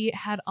we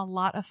had a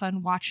lot of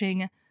fun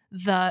watching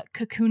the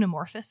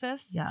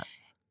Cocoonamorphosis.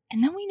 Yes.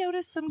 And then we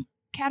noticed some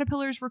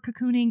caterpillars were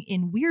cocooning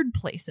in weird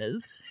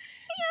places.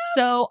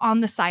 So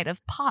on the side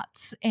of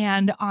pots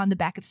and on the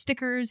back of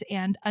stickers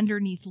and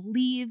underneath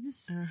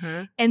leaves.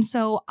 And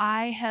so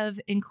I have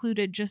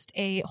included just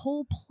a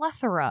whole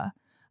plethora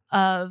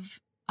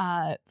of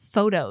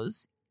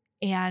photos.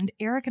 And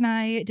Eric and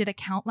I did a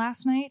count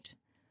last night.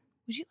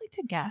 Would you like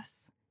to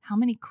guess how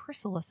many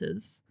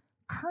chrysalises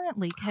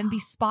currently can be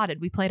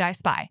spotted? We played I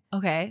Spy.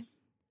 Okay.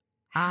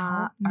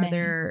 Are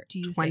there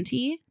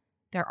 20?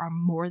 There are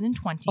more than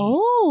 20.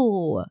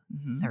 Oh,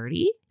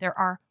 30? There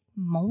are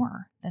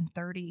more than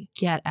 30.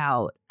 Get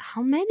out.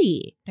 How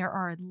many? There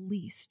are at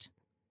least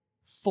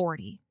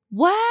 40.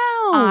 Wow.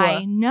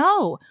 I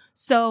know.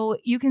 So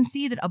you can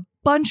see that a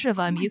bunch of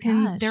them,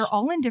 they're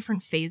all in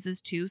different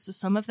phases too. So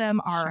some of them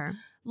are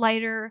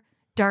lighter,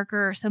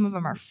 darker. Some of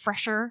them are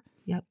fresher.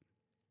 Yep.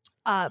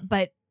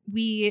 But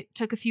we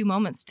took a few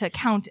moments to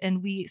count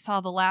and we saw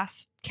the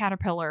last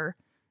caterpillar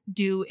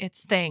do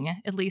its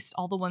thing, at least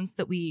all the ones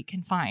that we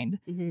can find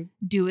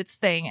do its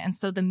thing. And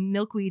so the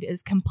milkweed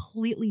is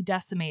completely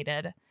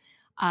decimated.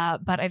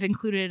 But I've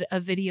included a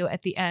video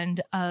at the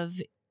end of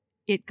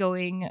it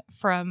going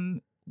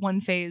from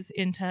one phase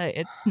into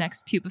its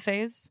next pupa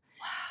phase.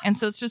 Wow. And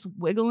so it's just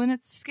wiggling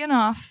its skin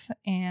off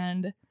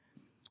and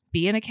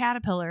being a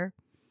caterpillar.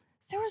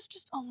 So there was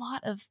just a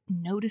lot of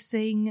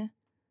noticing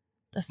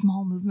the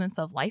small movements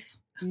of life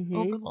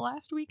over the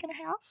last week and a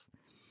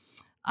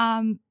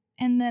half.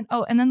 And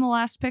then the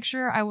last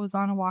picture, I was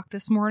on a walk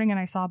this morning and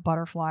I saw a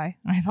butterfly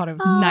and I thought it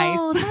was nice.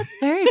 Oh, that's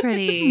very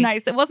pretty. It's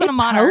nice. It wasn't a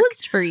monarch.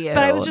 Posed for you.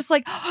 But I was just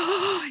like,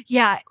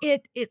 yeah,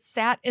 it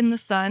sat in the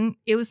sun.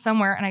 It was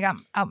somewhere and I got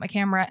out my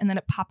camera and then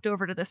it popped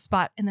over to this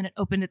spot and then it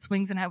opened its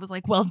wings and I was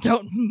like, well,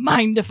 don't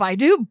mind if I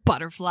do,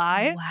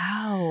 butterfly.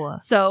 Wow.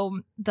 So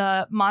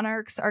the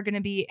monarchs are going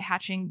to be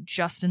hatching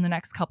just in the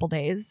next couple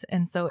days.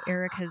 And so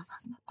Eric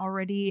has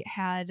already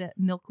had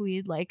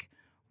milkweed like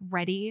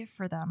ready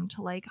for them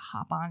to like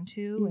hop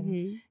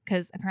onto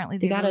because apparently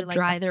they gotta really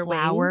dry like their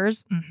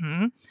flowers.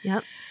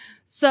 Yep.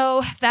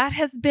 So that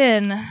has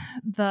been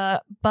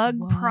the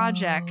bug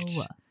project,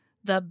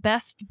 the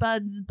Best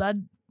Buds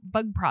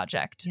bug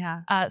project.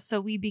 Yeah.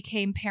 So we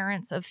became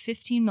parents of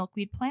 15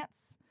 milkweed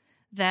plants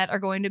that are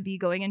going to be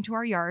going into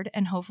our yard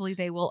and hopefully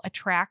they will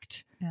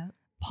attract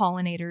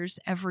pollinators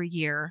every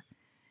year.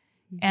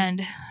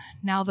 And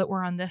now that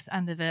we're on this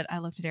end of it, I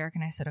looked at Eric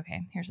and I said,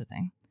 okay, here's the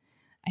thing.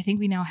 I think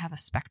we now have a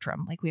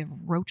spectrum. Like we have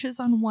roaches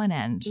on one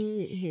end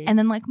Mm-hmm. and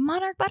then like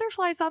monarch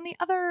butterflies on the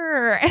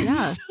other. And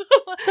Yeah. so,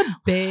 It's a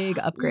big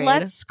upgrade.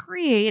 let's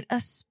create a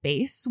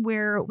space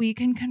where we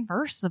can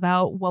converse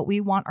about what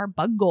we want our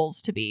bug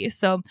goals to be.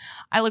 So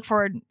I look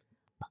forward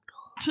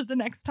to the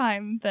next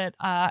time that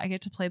I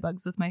get to play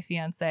bugs with my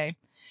fiance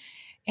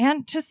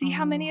and to see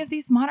how many of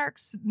these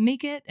monarchs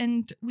make it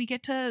and we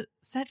get to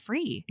set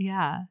free.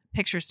 Yeah.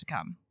 Pictures to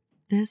come.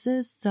 This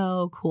is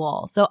so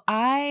cool. So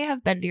I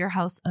have been to your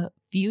house a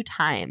few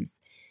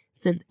times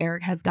since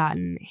Eric has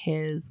gotten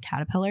his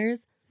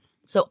caterpillars.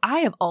 So I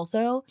have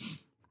also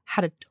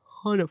had a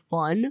ton of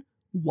fun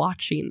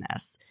watching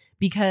this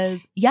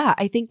because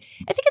I think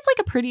it's like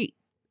a pretty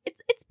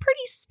it's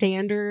pretty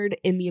standard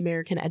in the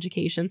American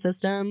education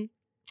system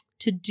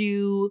to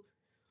do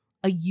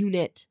a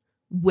unit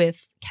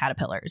with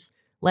caterpillars.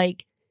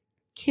 Like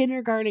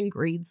kindergarten,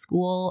 grade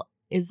school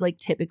is like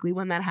typically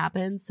when that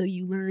happens. So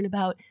you learn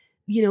about,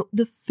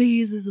 the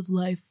phases of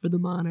life for the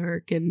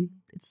monarch, and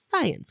it's a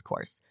science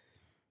course.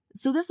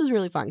 So this was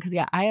really fun because,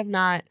 I have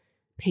not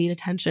paid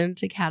attention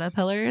to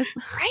caterpillars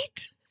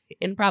Right?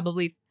 in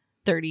probably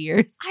 30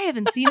 years. I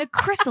haven't seen a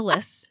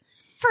chrysalis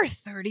for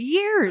 30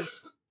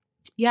 years.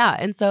 Yeah.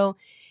 And so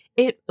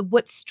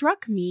what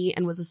struck me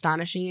and was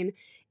astonishing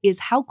is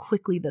how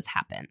quickly this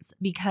happens,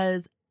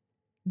 because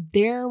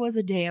there was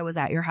a day I was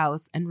at your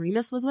house and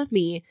Remus was with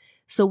me.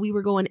 So we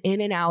were going in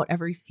and out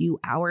every few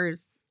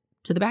hours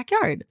to the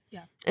backyard.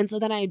 Yeah. And so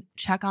then I'd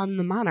check on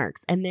the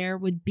monarchs, and there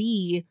would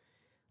be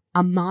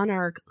a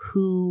monarch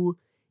who,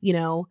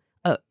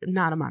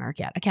 not a monarch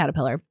yet, a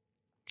caterpillar,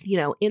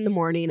 in the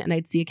morning, and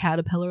I'd see a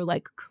caterpillar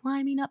like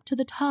climbing up to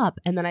the top,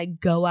 and then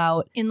I'd go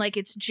out In like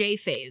its J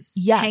phase.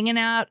 Yes. Hanging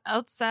out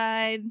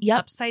outside,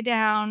 upside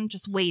down,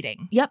 just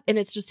waiting. Yep. And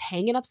it's just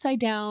hanging upside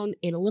down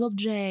in a little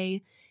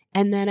J.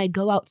 And then I'd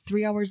go out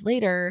 3 hours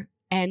later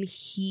and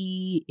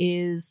he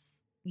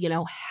is,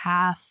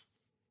 half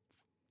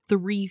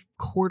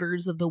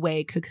 3/4 of the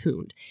way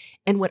cocooned.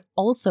 And what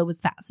also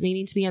was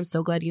fascinating to me, I'm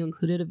so glad you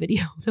included a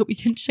video that we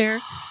can share,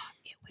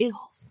 it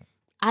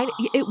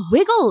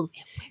wiggles.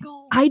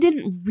 I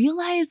didn't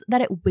realize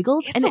that it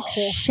wiggles It's and a it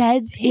whole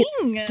sheds thing.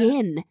 its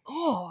skin.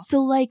 Oh.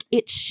 So like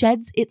it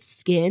sheds its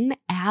skin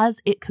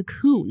as it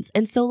cocoons.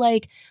 And so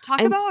like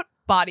Talk about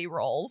body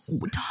rolls.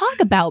 talk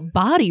about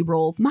body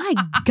rolls. My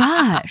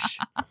gosh.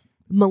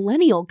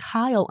 Millennial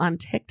Kyle on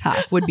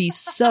TikTok would be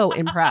so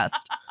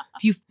impressed.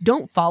 If you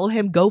don't follow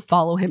him, go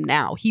follow him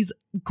now. He's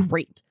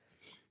great.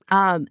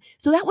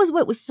 So that was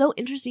what was so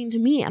interesting to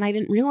me. And I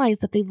didn't realize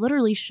that they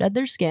literally shed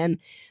their skin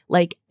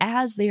like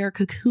as they are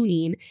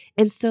cocooning.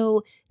 And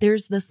so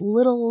there's this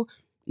little,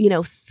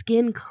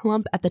 skin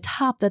clump at the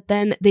top that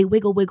then they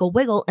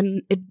wiggle,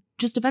 and it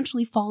just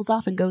eventually falls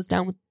off and goes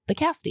down with the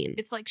castings.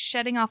 It's like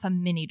shedding off a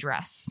mini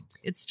dress.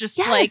 It's just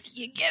Yes. like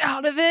you get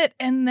out of it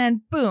and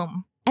then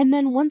boom. And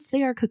then once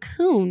they are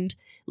cocooned,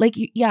 like,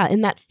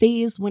 in that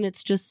phase when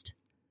it's just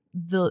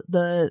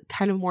the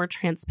kind of more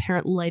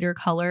transparent, lighter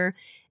color,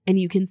 and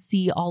you can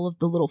see all of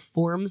the little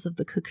forms of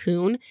the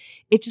cocoon,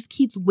 it just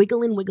keeps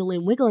wiggling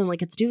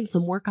like it's doing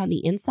some work on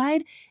the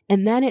inside.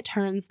 And then it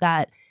turns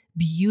that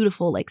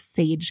beautiful, like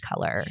sage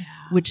color,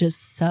 which is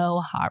so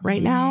hot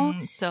right now.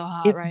 So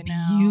hot It's right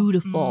now.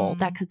 beautiful.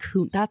 That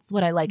cocoon, that's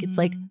what I like. It's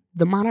like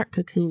the monarch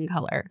cocoon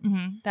color.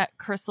 That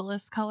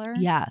chrysalis color.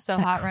 Yeah. So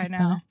hot right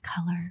now.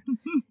 Color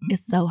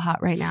is so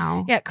hot right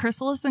now. Yeah,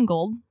 chrysalis and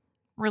gold.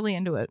 Really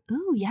into it.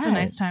 Oh, yes. It's a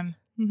nice time.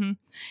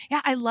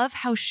 Yeah, I love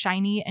how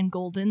shiny and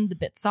golden the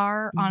bits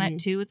are on it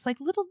too. It's like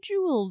little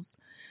jewels.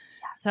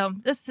 Yes. So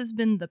this has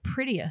been the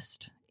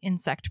prettiest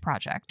insect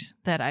project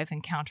that I've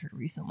encountered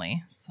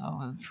recently. So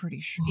I'm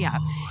pretty sure. Yeah.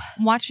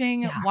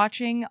 Watching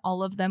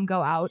all of them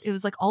go out. It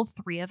was like all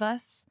three of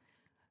us.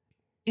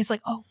 It's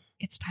like, oh,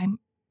 it's time.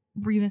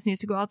 Remus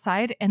needs to go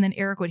outside. And then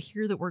Eric would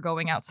hear that we're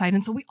going outside.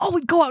 And so we all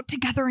would go out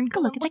together and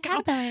go look at the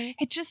out. caterpillars.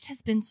 It just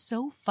has been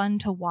so fun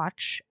to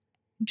watch.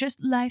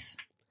 Just life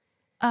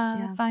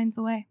finds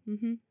a way.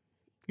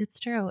 It's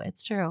true.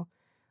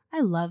 I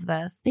love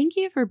this. Thank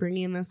you for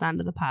bringing this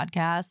onto the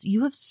podcast.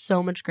 You have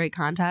so much great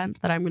content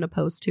that I'm going to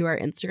post to our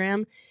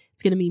Instagram.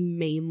 It's going to be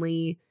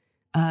mainly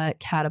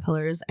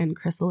caterpillars and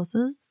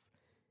chrysalises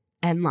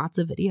and lots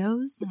of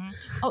videos.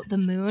 Oh, the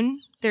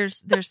moon.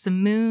 There's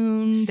some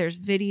moon. There's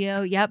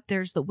video. Yep.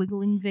 There's the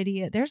wiggling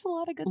video. There's a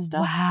lot of good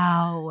stuff.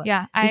 Wow.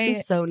 Yeah. This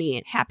is so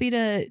neat. Happy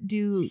to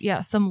do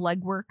some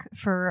legwork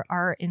for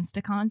our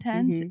Insta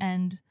content.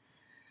 And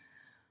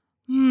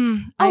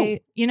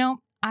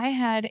I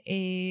had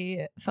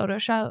a photo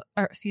shoot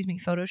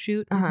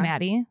with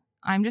Maddie.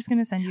 I'm just going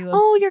to send you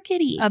your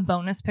kitty. a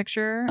bonus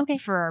picture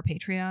for our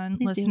Patreon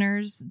Please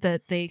listeners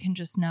that they can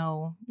just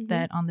know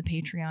that on the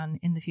Patreon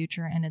in the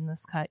future and in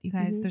this cut, you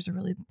guys, there's a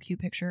really cute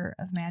picture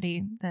of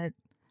Maddie that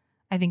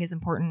I think is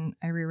important.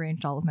 I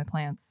rearranged all of my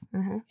plants,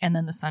 Mm-hmm. and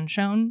then the sun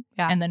shone,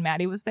 Yeah. and then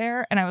Maddie was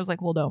there, and I was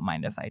like, well, don't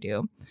mind if I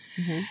do.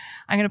 Mm-hmm.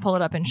 I'm going to pull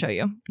it up and show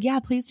you. Yeah,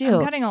 please do.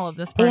 I'm cutting all of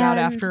this part out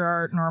And- after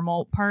our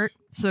normal part,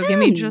 so give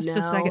me just a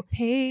no. second.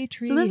 Patreon.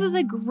 So this is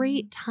a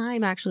great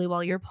time, actually,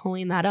 while you're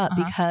pulling that up,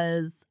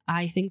 because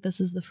I think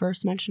this is the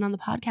first mention on the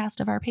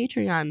podcast of our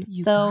Patreon.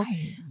 You so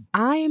guys.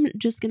 I'm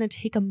just going to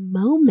take a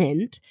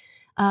moment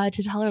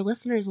to tell our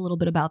listeners a little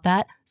bit about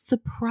that.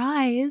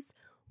 Surprise,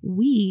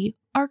 we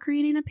are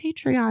creating a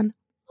Patreon.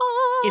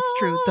 It's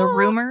true. The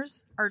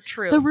rumors are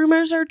true. The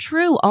rumors are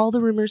true. All the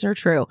rumors are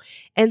true.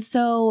 And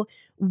so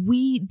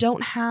we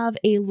don't have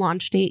a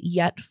launch date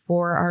yet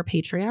for our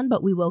Patreon,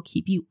 but we will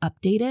keep you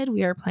updated.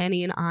 We are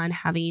planning on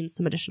having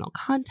some additional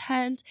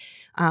content.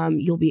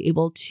 You'll be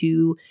able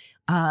to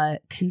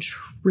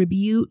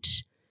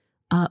contribute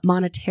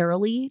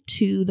monetarily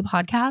to the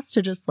podcast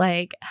to just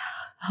like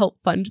help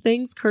fund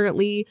things.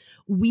 Currently,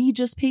 we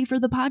just pay for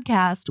the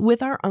podcast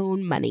with our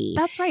own money.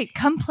 That's right.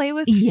 Come play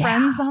with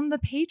friends on the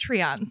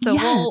Patreon. So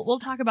Yes. we'll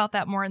talk about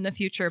that more in the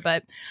future,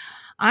 but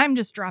I'm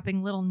just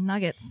dropping little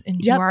nuggets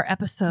into our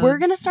episodes. We're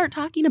going to start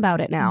talking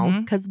about it now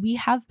Mhm. because we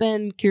have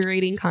been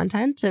curating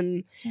content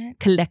and That's right.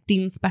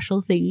 collecting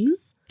special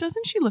things.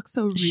 Doesn't she look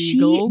so She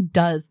regal?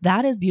 does.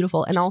 That is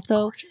beautiful. And Just also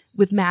gorgeous.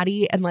 with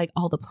Maddie and like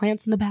all the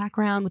plants in the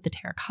background with the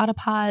terracotta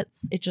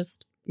pots, it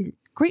just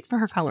great for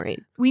her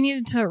coloring. We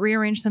needed to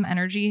rearrange some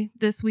energy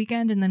this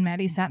weekend, and then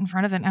Maddie sat in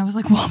front of it, and I was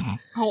like, well,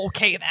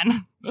 okay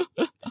then.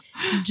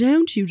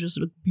 Don't you just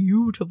look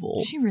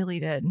beautiful? She really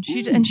did.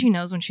 And she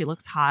knows when she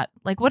looks hot.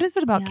 Like, what is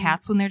it about Yeah.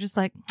 cats when they're just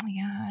like, oh,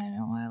 yeah, I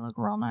know I look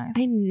real nice.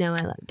 I know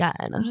I look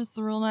I'm good. just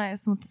real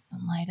nice with the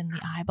sunlight and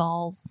the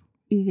eyeballs.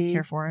 Mhm.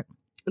 Here for it.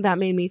 That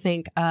made me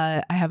think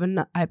I have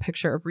a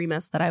picture of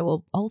Remus that I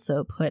will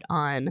also put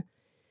on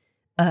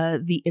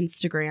the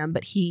Instagram,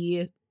 but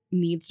he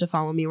needs to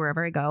follow me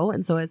wherever I go.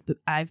 And so as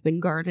I've been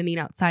gardening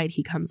outside,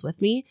 he comes with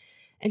me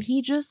and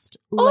he just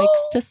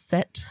likes to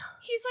sit.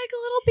 He's like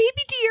a little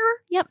baby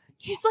deer. Yep.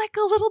 He's like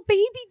a little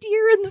baby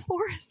deer in the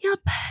forest. Yep.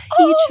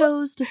 He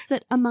chose to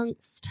sit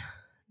amongst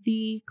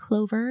the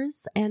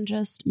clovers and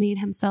just made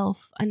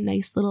himself a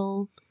nice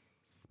little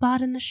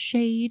spot in the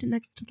shade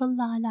next to the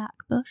lilac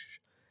bush.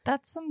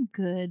 That's some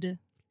good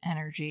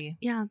energy.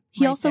 Yeah.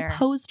 He Right also there.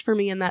 posed for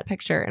me in that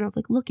picture. And I was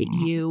like, look at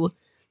you.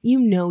 You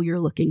know you're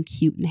looking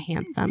cute and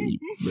handsome, you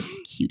little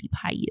cutie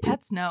pie, you.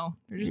 Pets know.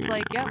 They're just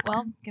like, yeah,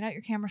 well, get out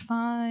your camera.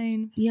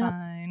 Fine. Yep.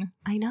 Fine.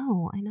 I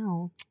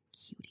know.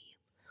 Cutie.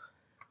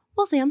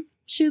 Well, Sam,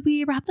 should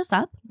we wrap this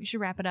up? We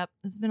should wrap it up.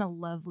 This has been a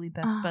lovely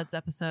Best Buds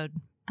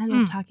episode. I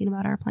love talking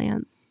about our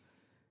plants.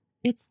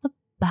 It's the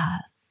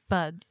best.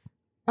 Buds.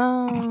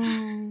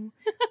 Oh,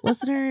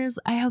 listeners,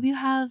 I hope you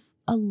have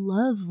a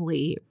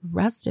lovely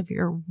rest of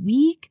your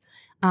week.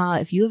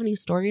 If you have any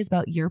stories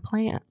about your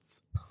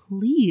plants,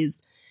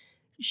 please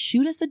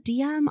shoot us a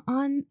DM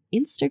on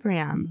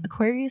Instagram,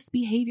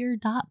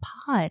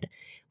 aquariusbehavior.pod.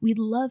 We'd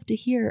love to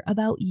hear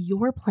about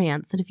your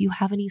plants. And if you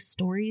have any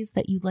stories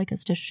that you'd like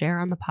us to share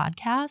on the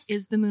podcast,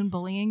 Is the moon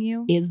bullying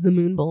you? is the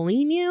moon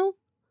bullying you?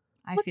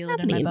 I What's feel that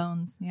it in my mean?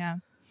 bones. Yeah.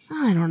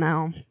 I don't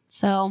know.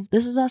 So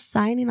this is us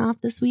signing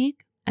off this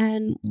week,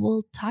 and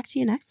we'll talk to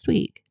you next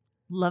week.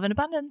 Love and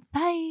abundance.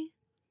 Bye.